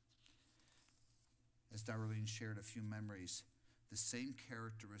 As Darlene shared a few memories, the same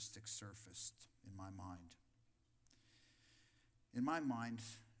characteristics surfaced in my mind. In my mind,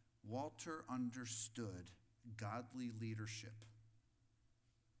 Walter understood godly leadership.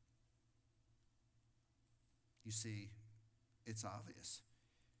 You see, it's obvious.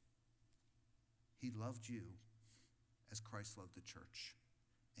 He loved you as Christ loved the church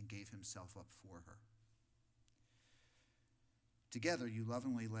and gave himself up for her. Together, you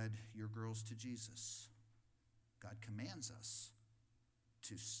lovingly led your girls to Jesus. God commands us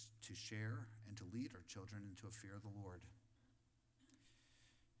to share and to lead our children into a fear of the Lord.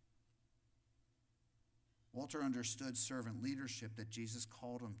 Walter understood servant leadership that Jesus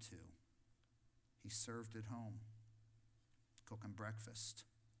called him to. He served at home, cooking breakfast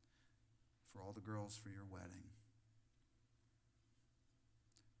for all the girls for your wedding.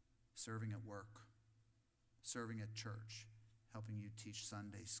 serving at work, serving at church, helping you teach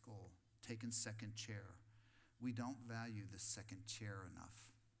Sunday school, taking second chair. We don't value the second chair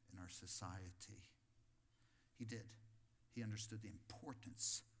enough in our society. He did. He understood the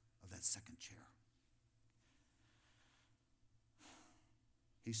importance of that second chair.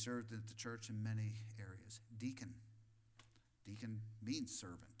 He served at the church in many areas. Deacon. Deacon means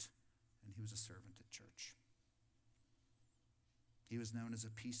servant, and he was a servant at church. He was known as a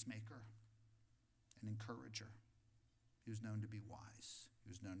peacemaker, an encourager. He was known to be wise. He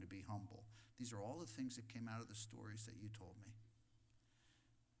was known to be humble. These are all the things that came out of the stories that you told me.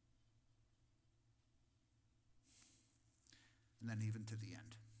 And then even to the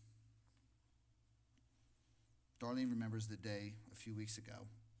end. Darlene remembers the day a few weeks ago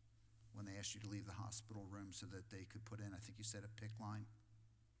when they asked you to leave the hospital room so that they could put in, I think you said, a PICC line.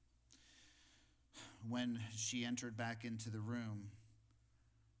 When she entered back into the room,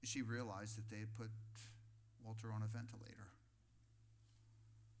 she realized that they had put Walter on a ventilator.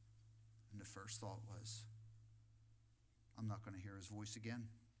 And the first thought was, I'm not going to hear his voice again.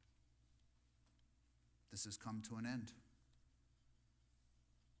 This has come to an end.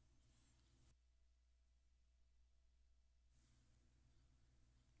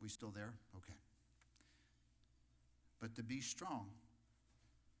 We still there? Okay. But to be strong,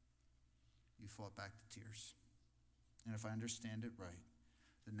 you fought back the tears. And if I understand it right,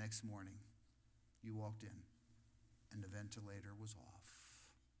 the next morning you walked in and the ventilator was off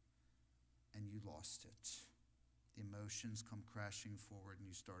and you lost it. The emotions come crashing forward and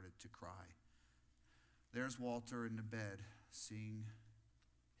you started to cry. There's Walter in the bed seeing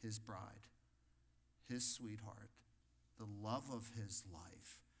his bride, his sweetheart, the love of his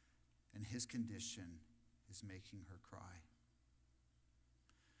life, and his condition is making her cry.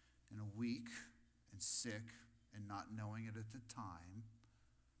 And a weak and sick and not knowing it at the time,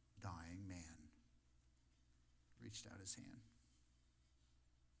 dying man reached out his hand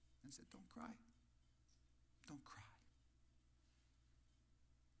and said, don't cry. Don't cry.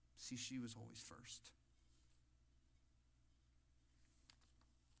 See, she was always first.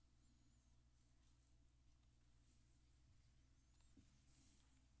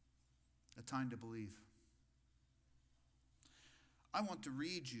 A time to believe. I want to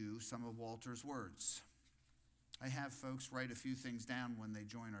read you some of Walter's words. I have folks write a few things down when they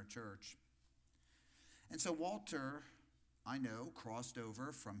join our church. And so Walter, I know, crossed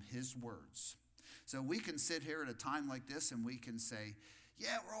over from his words. So we can sit here at a time like this and we can say,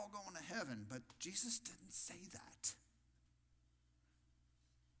 yeah, we're all going to heaven, but Jesus didn't say that.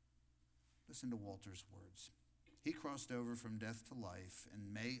 Listen to Walter's words. He crossed over from death to life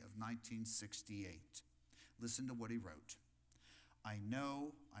in May of 1968. Listen to what he wrote. I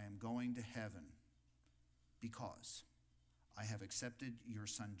know I am going to heaven because I have accepted your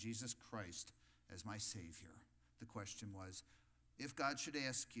son, Jesus Christ, as my Savior. The question was, if God should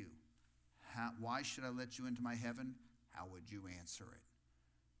ask you, why should I let you into my heaven? How would you answer it?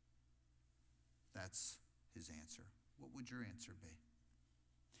 That's his answer. What would your answer be?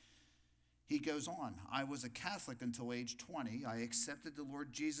 He goes on, I was a Catholic until age 20. I accepted the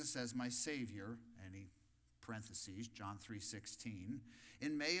Lord Jesus as my Savior, and he parentheses, John 3:16,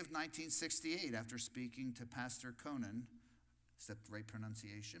 in May of 1968 after speaking to Pastor Conan, is that the right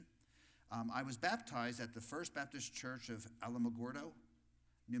pronunciation? I was baptized at the First Baptist Church of Alamogordo,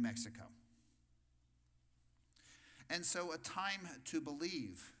 New Mexico. And so a time to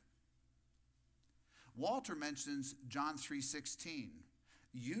believe. Walter mentions John 3:16.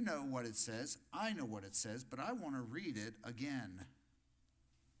 You know what it says, I know what it says, but I want to read it again.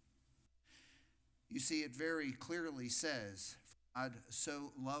 You see, it very clearly says, God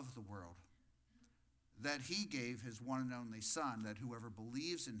so loved the world that he gave his one and only Son, that whoever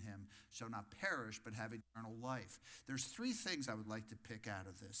believes in him shall not perish but have eternal life. There's three things I would like to pick out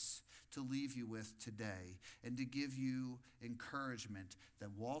of this to leave you with today and to give you encouragement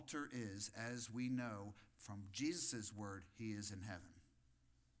that Walter is, as we know from Jesus' word, he is in heaven.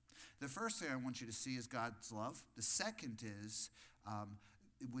 The first thing I want you to see is God's love. The second is,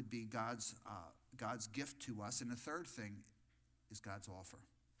 it would be God's gift to us. And the third thing is God's offer.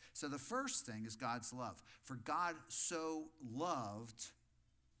 So the first thing is God's love. For God so loved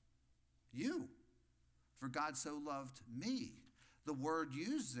you. For God so loved me. The word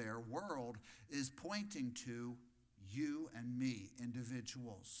used there, world, is pointing to you and me,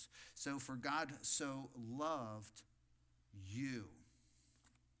 individuals. So for God so loved you.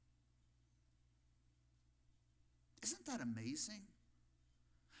 Isn't that amazing?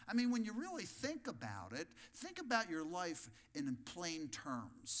 I mean, when you really think about it, think about your life in plain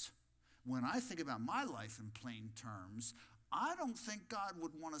terms. When I think about my life in plain terms, I don't think God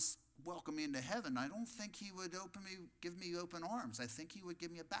would want to welcome me into heaven, I don't think he would give me open arms. I think he would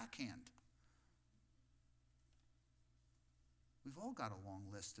give me a backhand. We've all got a long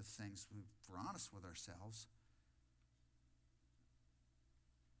list of things, if we're honest with ourselves.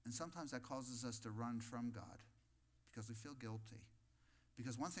 And sometimes that causes us to run from God because we feel guilty.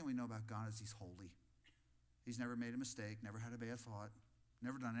 Because one thing we know about God is he's holy. He's never made a mistake, never had a bad thought,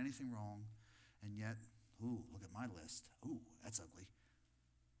 never done anything wrong. And yet, ooh, look at my list. Ooh, that's ugly.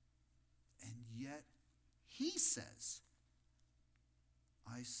 And yet, he says,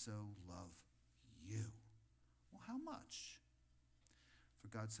 I so love you. Well, how much? For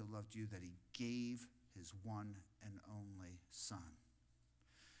God so loved you that he gave his one and only Son.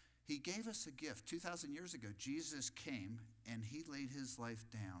 He gave us a gift. 2,000 years ago, Jesus came and he laid his life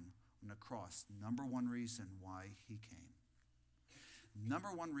down on the cross. Number one reason why he came. Number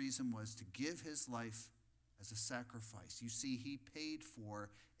one reason was to give his life as a sacrifice. You see, he paid for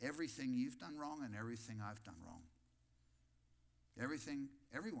everything you've done wrong and everything I've done wrong. Everything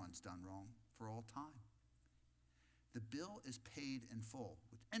everyone's done wrong for all time. The bill is paid in full.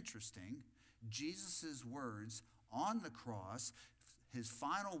 What's interesting, Jesus' words on the cross, his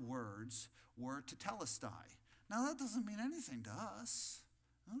final words were tetelestai. Now that doesn't mean anything to us.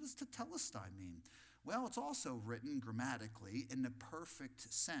 What does tetelestai mean? Well, it's also written grammatically in the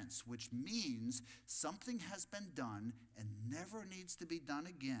perfect sense, which means something has been done and never needs to be done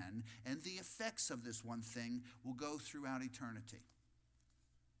again, and the effects of this one thing will go throughout eternity.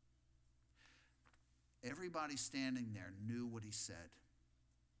 Everybody standing there knew what he said.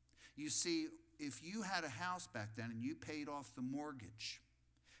 You see, if you had a house back then and you paid off the mortgage,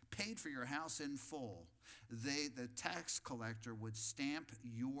 paid for your house in full, the tax collector would stamp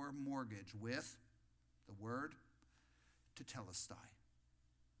your mortgage with the word tetelestai,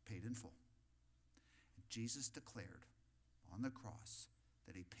 paid in full. Jesus declared on the cross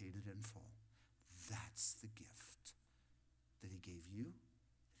that he paid it in full. That's the gift that he gave you,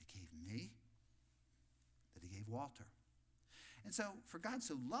 that he gave me, that he gave Walter. And so, for God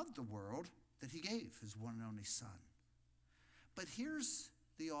so loved the world that he gave his one and only Son. But here's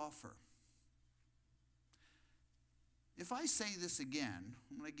the offer. If I say this again,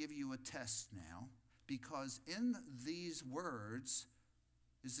 I'm going to give you a test now, because in these words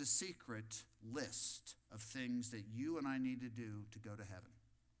is a secret list of things that you and I need to do to go to heaven.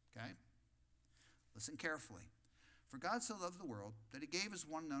 Okay? Listen carefully. For God so loved the world that he gave his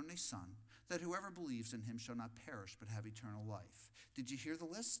one and only Son, that whoever believes in him shall not perish but have eternal life. Did you hear the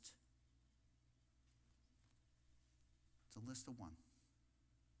list? It's a list of one.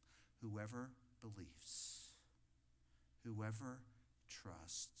 Whoever believes. Whoever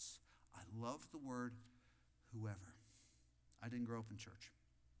trusts. I love the word whoever. I didn't grow up in church.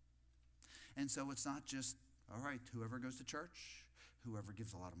 And so it's not just, all right, whoever goes to church, whoever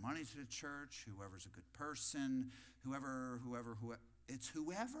gives a lot of money to the church, whoever's a good person, whoever. It's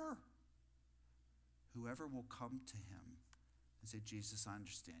whoever. Whoever will come to him and say, Jesus, I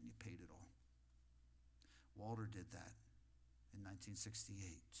understand you paid it all. Walter did that in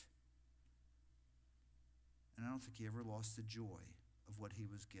 1968. And I don't think he ever lost the joy of what he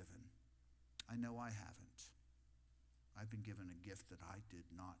was given. I know I haven't. I've been given a gift that I did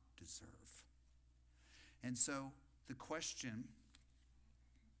not deserve. And so the question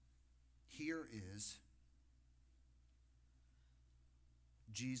here is,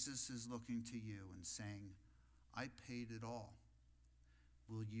 Jesus is looking to you and saying, I paid it all.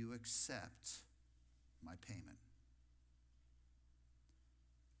 Will you accept my payment?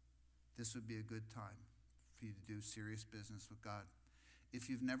 This would be a good time for you to do serious business with God. If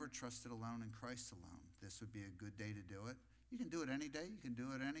you've never trusted alone in Christ alone, this would be a good day to do it. You can do it any day. You can do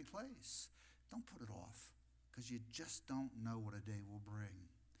it any place. Don't put it off, because you just don't know what a day will bring.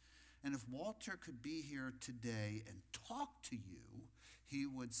 And if Walter could be here today and talk to you, he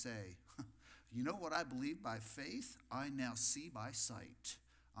would say, you know what I believe by faith? I now see by sight.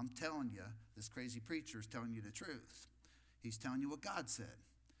 I'm telling you, this crazy preacher is telling you the truth. He's telling you what God said.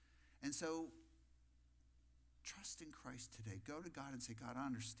 And so, trust in Christ today. Go to God and say, God, I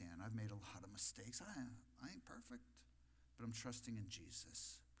understand. I've made a lot of mistakes. I ain't perfect, but I'm trusting in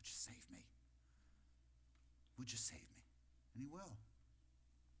Jesus. Would you save me? Would you save me? And he will.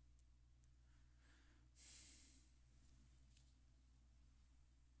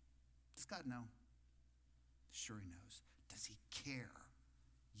 Does God know? Sure he knows. Does he care?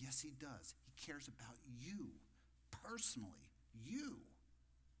 Yes, he does. He cares about you personally. You.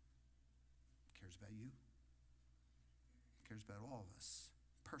 He cares about you. He cares about all of us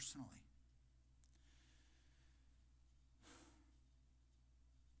personally.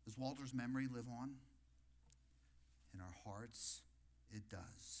 Does Walter's memory live on in our hearts it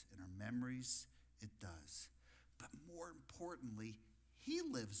does. In our memories, it does. But more importantly, he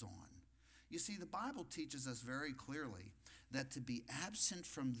lives on. You see, the Bible teaches us very clearly that to be absent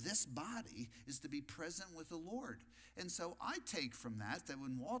from this body is to be present with the Lord. And so I take from that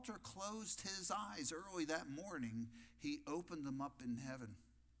when Walter closed his eyes early that morning, he opened them up in heaven.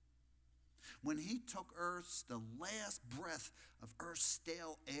 When he took the last breath of Earth's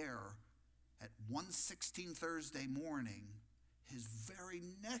stale air at 1:16 Thursday morning, his very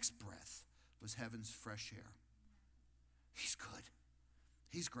next breath was heaven's fresh air. He's good.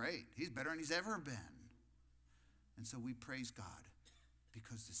 He's great. He's better than he's ever been. And so we praise God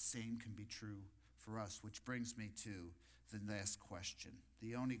because the same can be true for us, which brings me to the last question,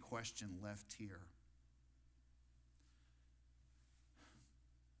 the only question left here.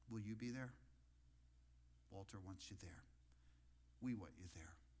 Will you be there? Walter wants you there. We want you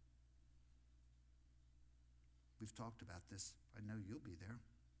there. We've talked about this. I know you'll be there.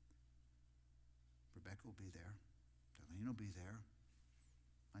 Rebecca will be there. Darlene will be there.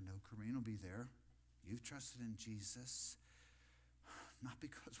 I know Corrine will be there. You've trusted in Jesus, not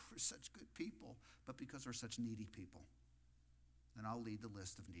because we're such good people, but because we're such needy people. And I'll lead the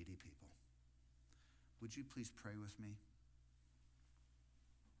list of needy people. Would you please pray with me?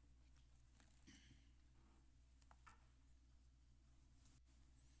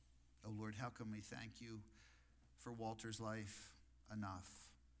 Oh Lord, how can we thank you for Walter's life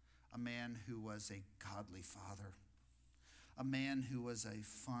enough? A man who was a godly father. A man who was a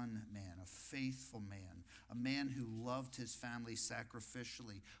fun man, a faithful man, a man who loved his family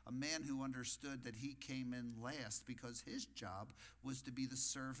sacrificially, a man who understood that he came in last because his job was to be the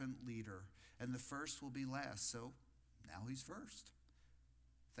servant leader, and the first will be last, so now he's first.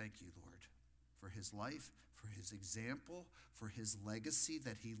 Thank you, Lord, for his life, for his example, for his legacy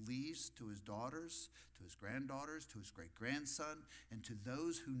that he leaves to his daughters, to his granddaughters, to his great-grandson, and to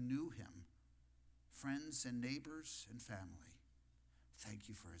those who knew him, friends and neighbors and family. Thank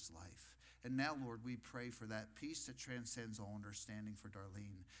you for his life. And now, Lord, we pray for that peace that transcends all understanding for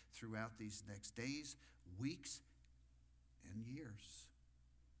Darlene throughout these next days, weeks, and years.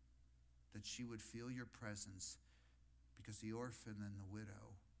 That she would feel your presence because the orphan and the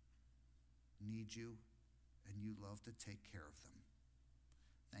widow need you and you love to take care of them.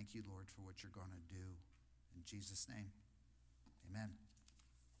 Thank you, Lord, for what you're going to do. In Jesus' name, amen.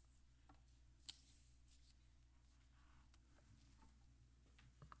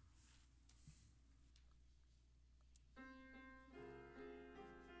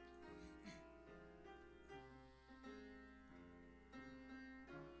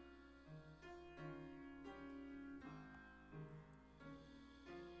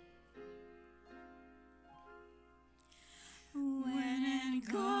 When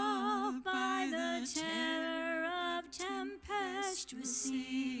engulfed by the terror of tempestuous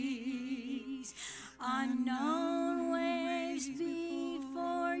seas, unknown waves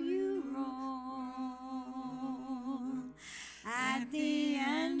before you roll. At the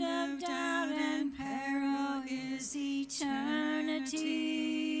end of doubt and peril is eternity,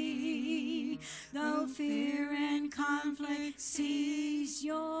 though fear and conflict seize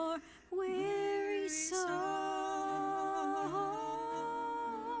your weary soul.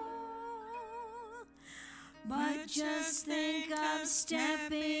 But just think of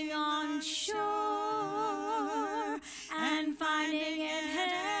stepping on shore and finding it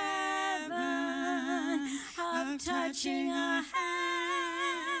heaven, of touching a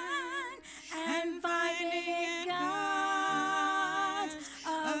hand and finding it God's,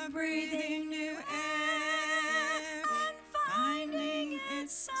 of breathing new air and finding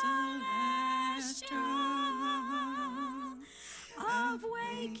it's a last job, of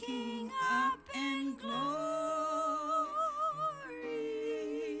waking up in glory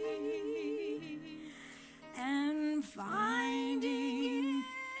and finding it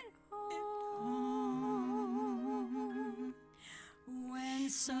home. When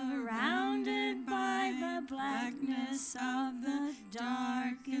surrounded by the blackness of the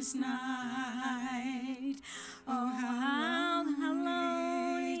darkest night, oh how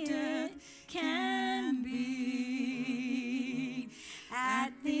lonely it can be.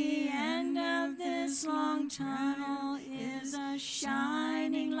 At the end of this long tunnel is a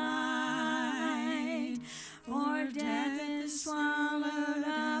shining light, for death is swallowed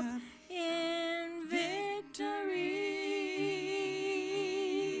up in victory.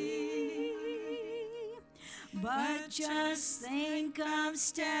 But just think of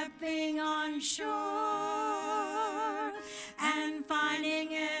stepping on shore and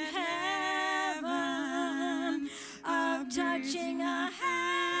finding it heaven, of touching a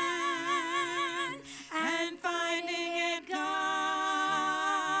hand and finding it God.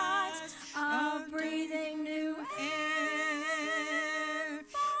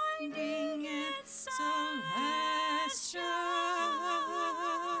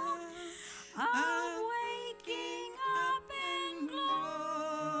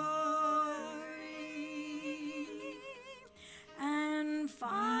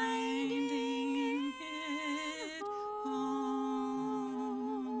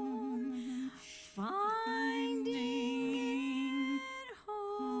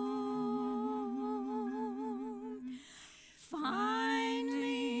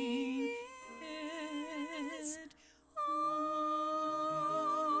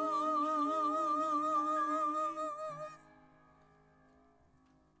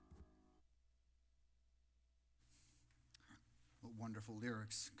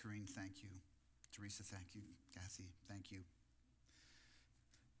 works. Corrine, thank you. Teresa, thank you. Kathy, thank you.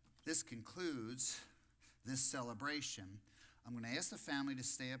 This concludes this celebration. I'm going to ask the family to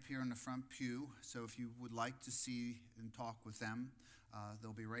stay up here in the front pew. So if you would like to see and talk with them,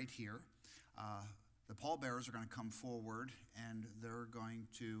 they'll be right here. The pallbearers are going to come forward, and they're going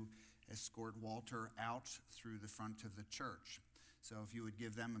to escort Walter out through the front of the church. So if you would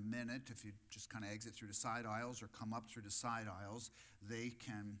give them a minute, if you just kind of exit through the side aisles or come up through the side aisles, they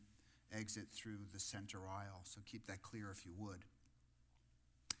can exit through the center aisle. So keep that clear if you would.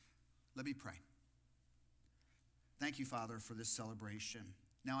 Let me pray. Thank you, Father, for this celebration.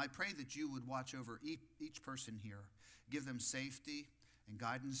 Now I pray that you would watch over each person here, give them safety and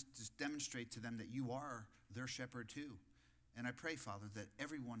guidance to demonstrate to them that you are their shepherd too. And I pray, Father, that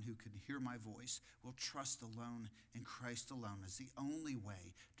everyone who can hear my voice will trust alone in Christ alone as the only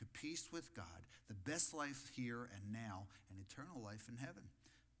way to peace with God, the best life here and now, and eternal life in heaven.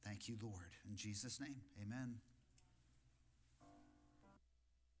 Thank you, Lord. In Jesus' name, amen.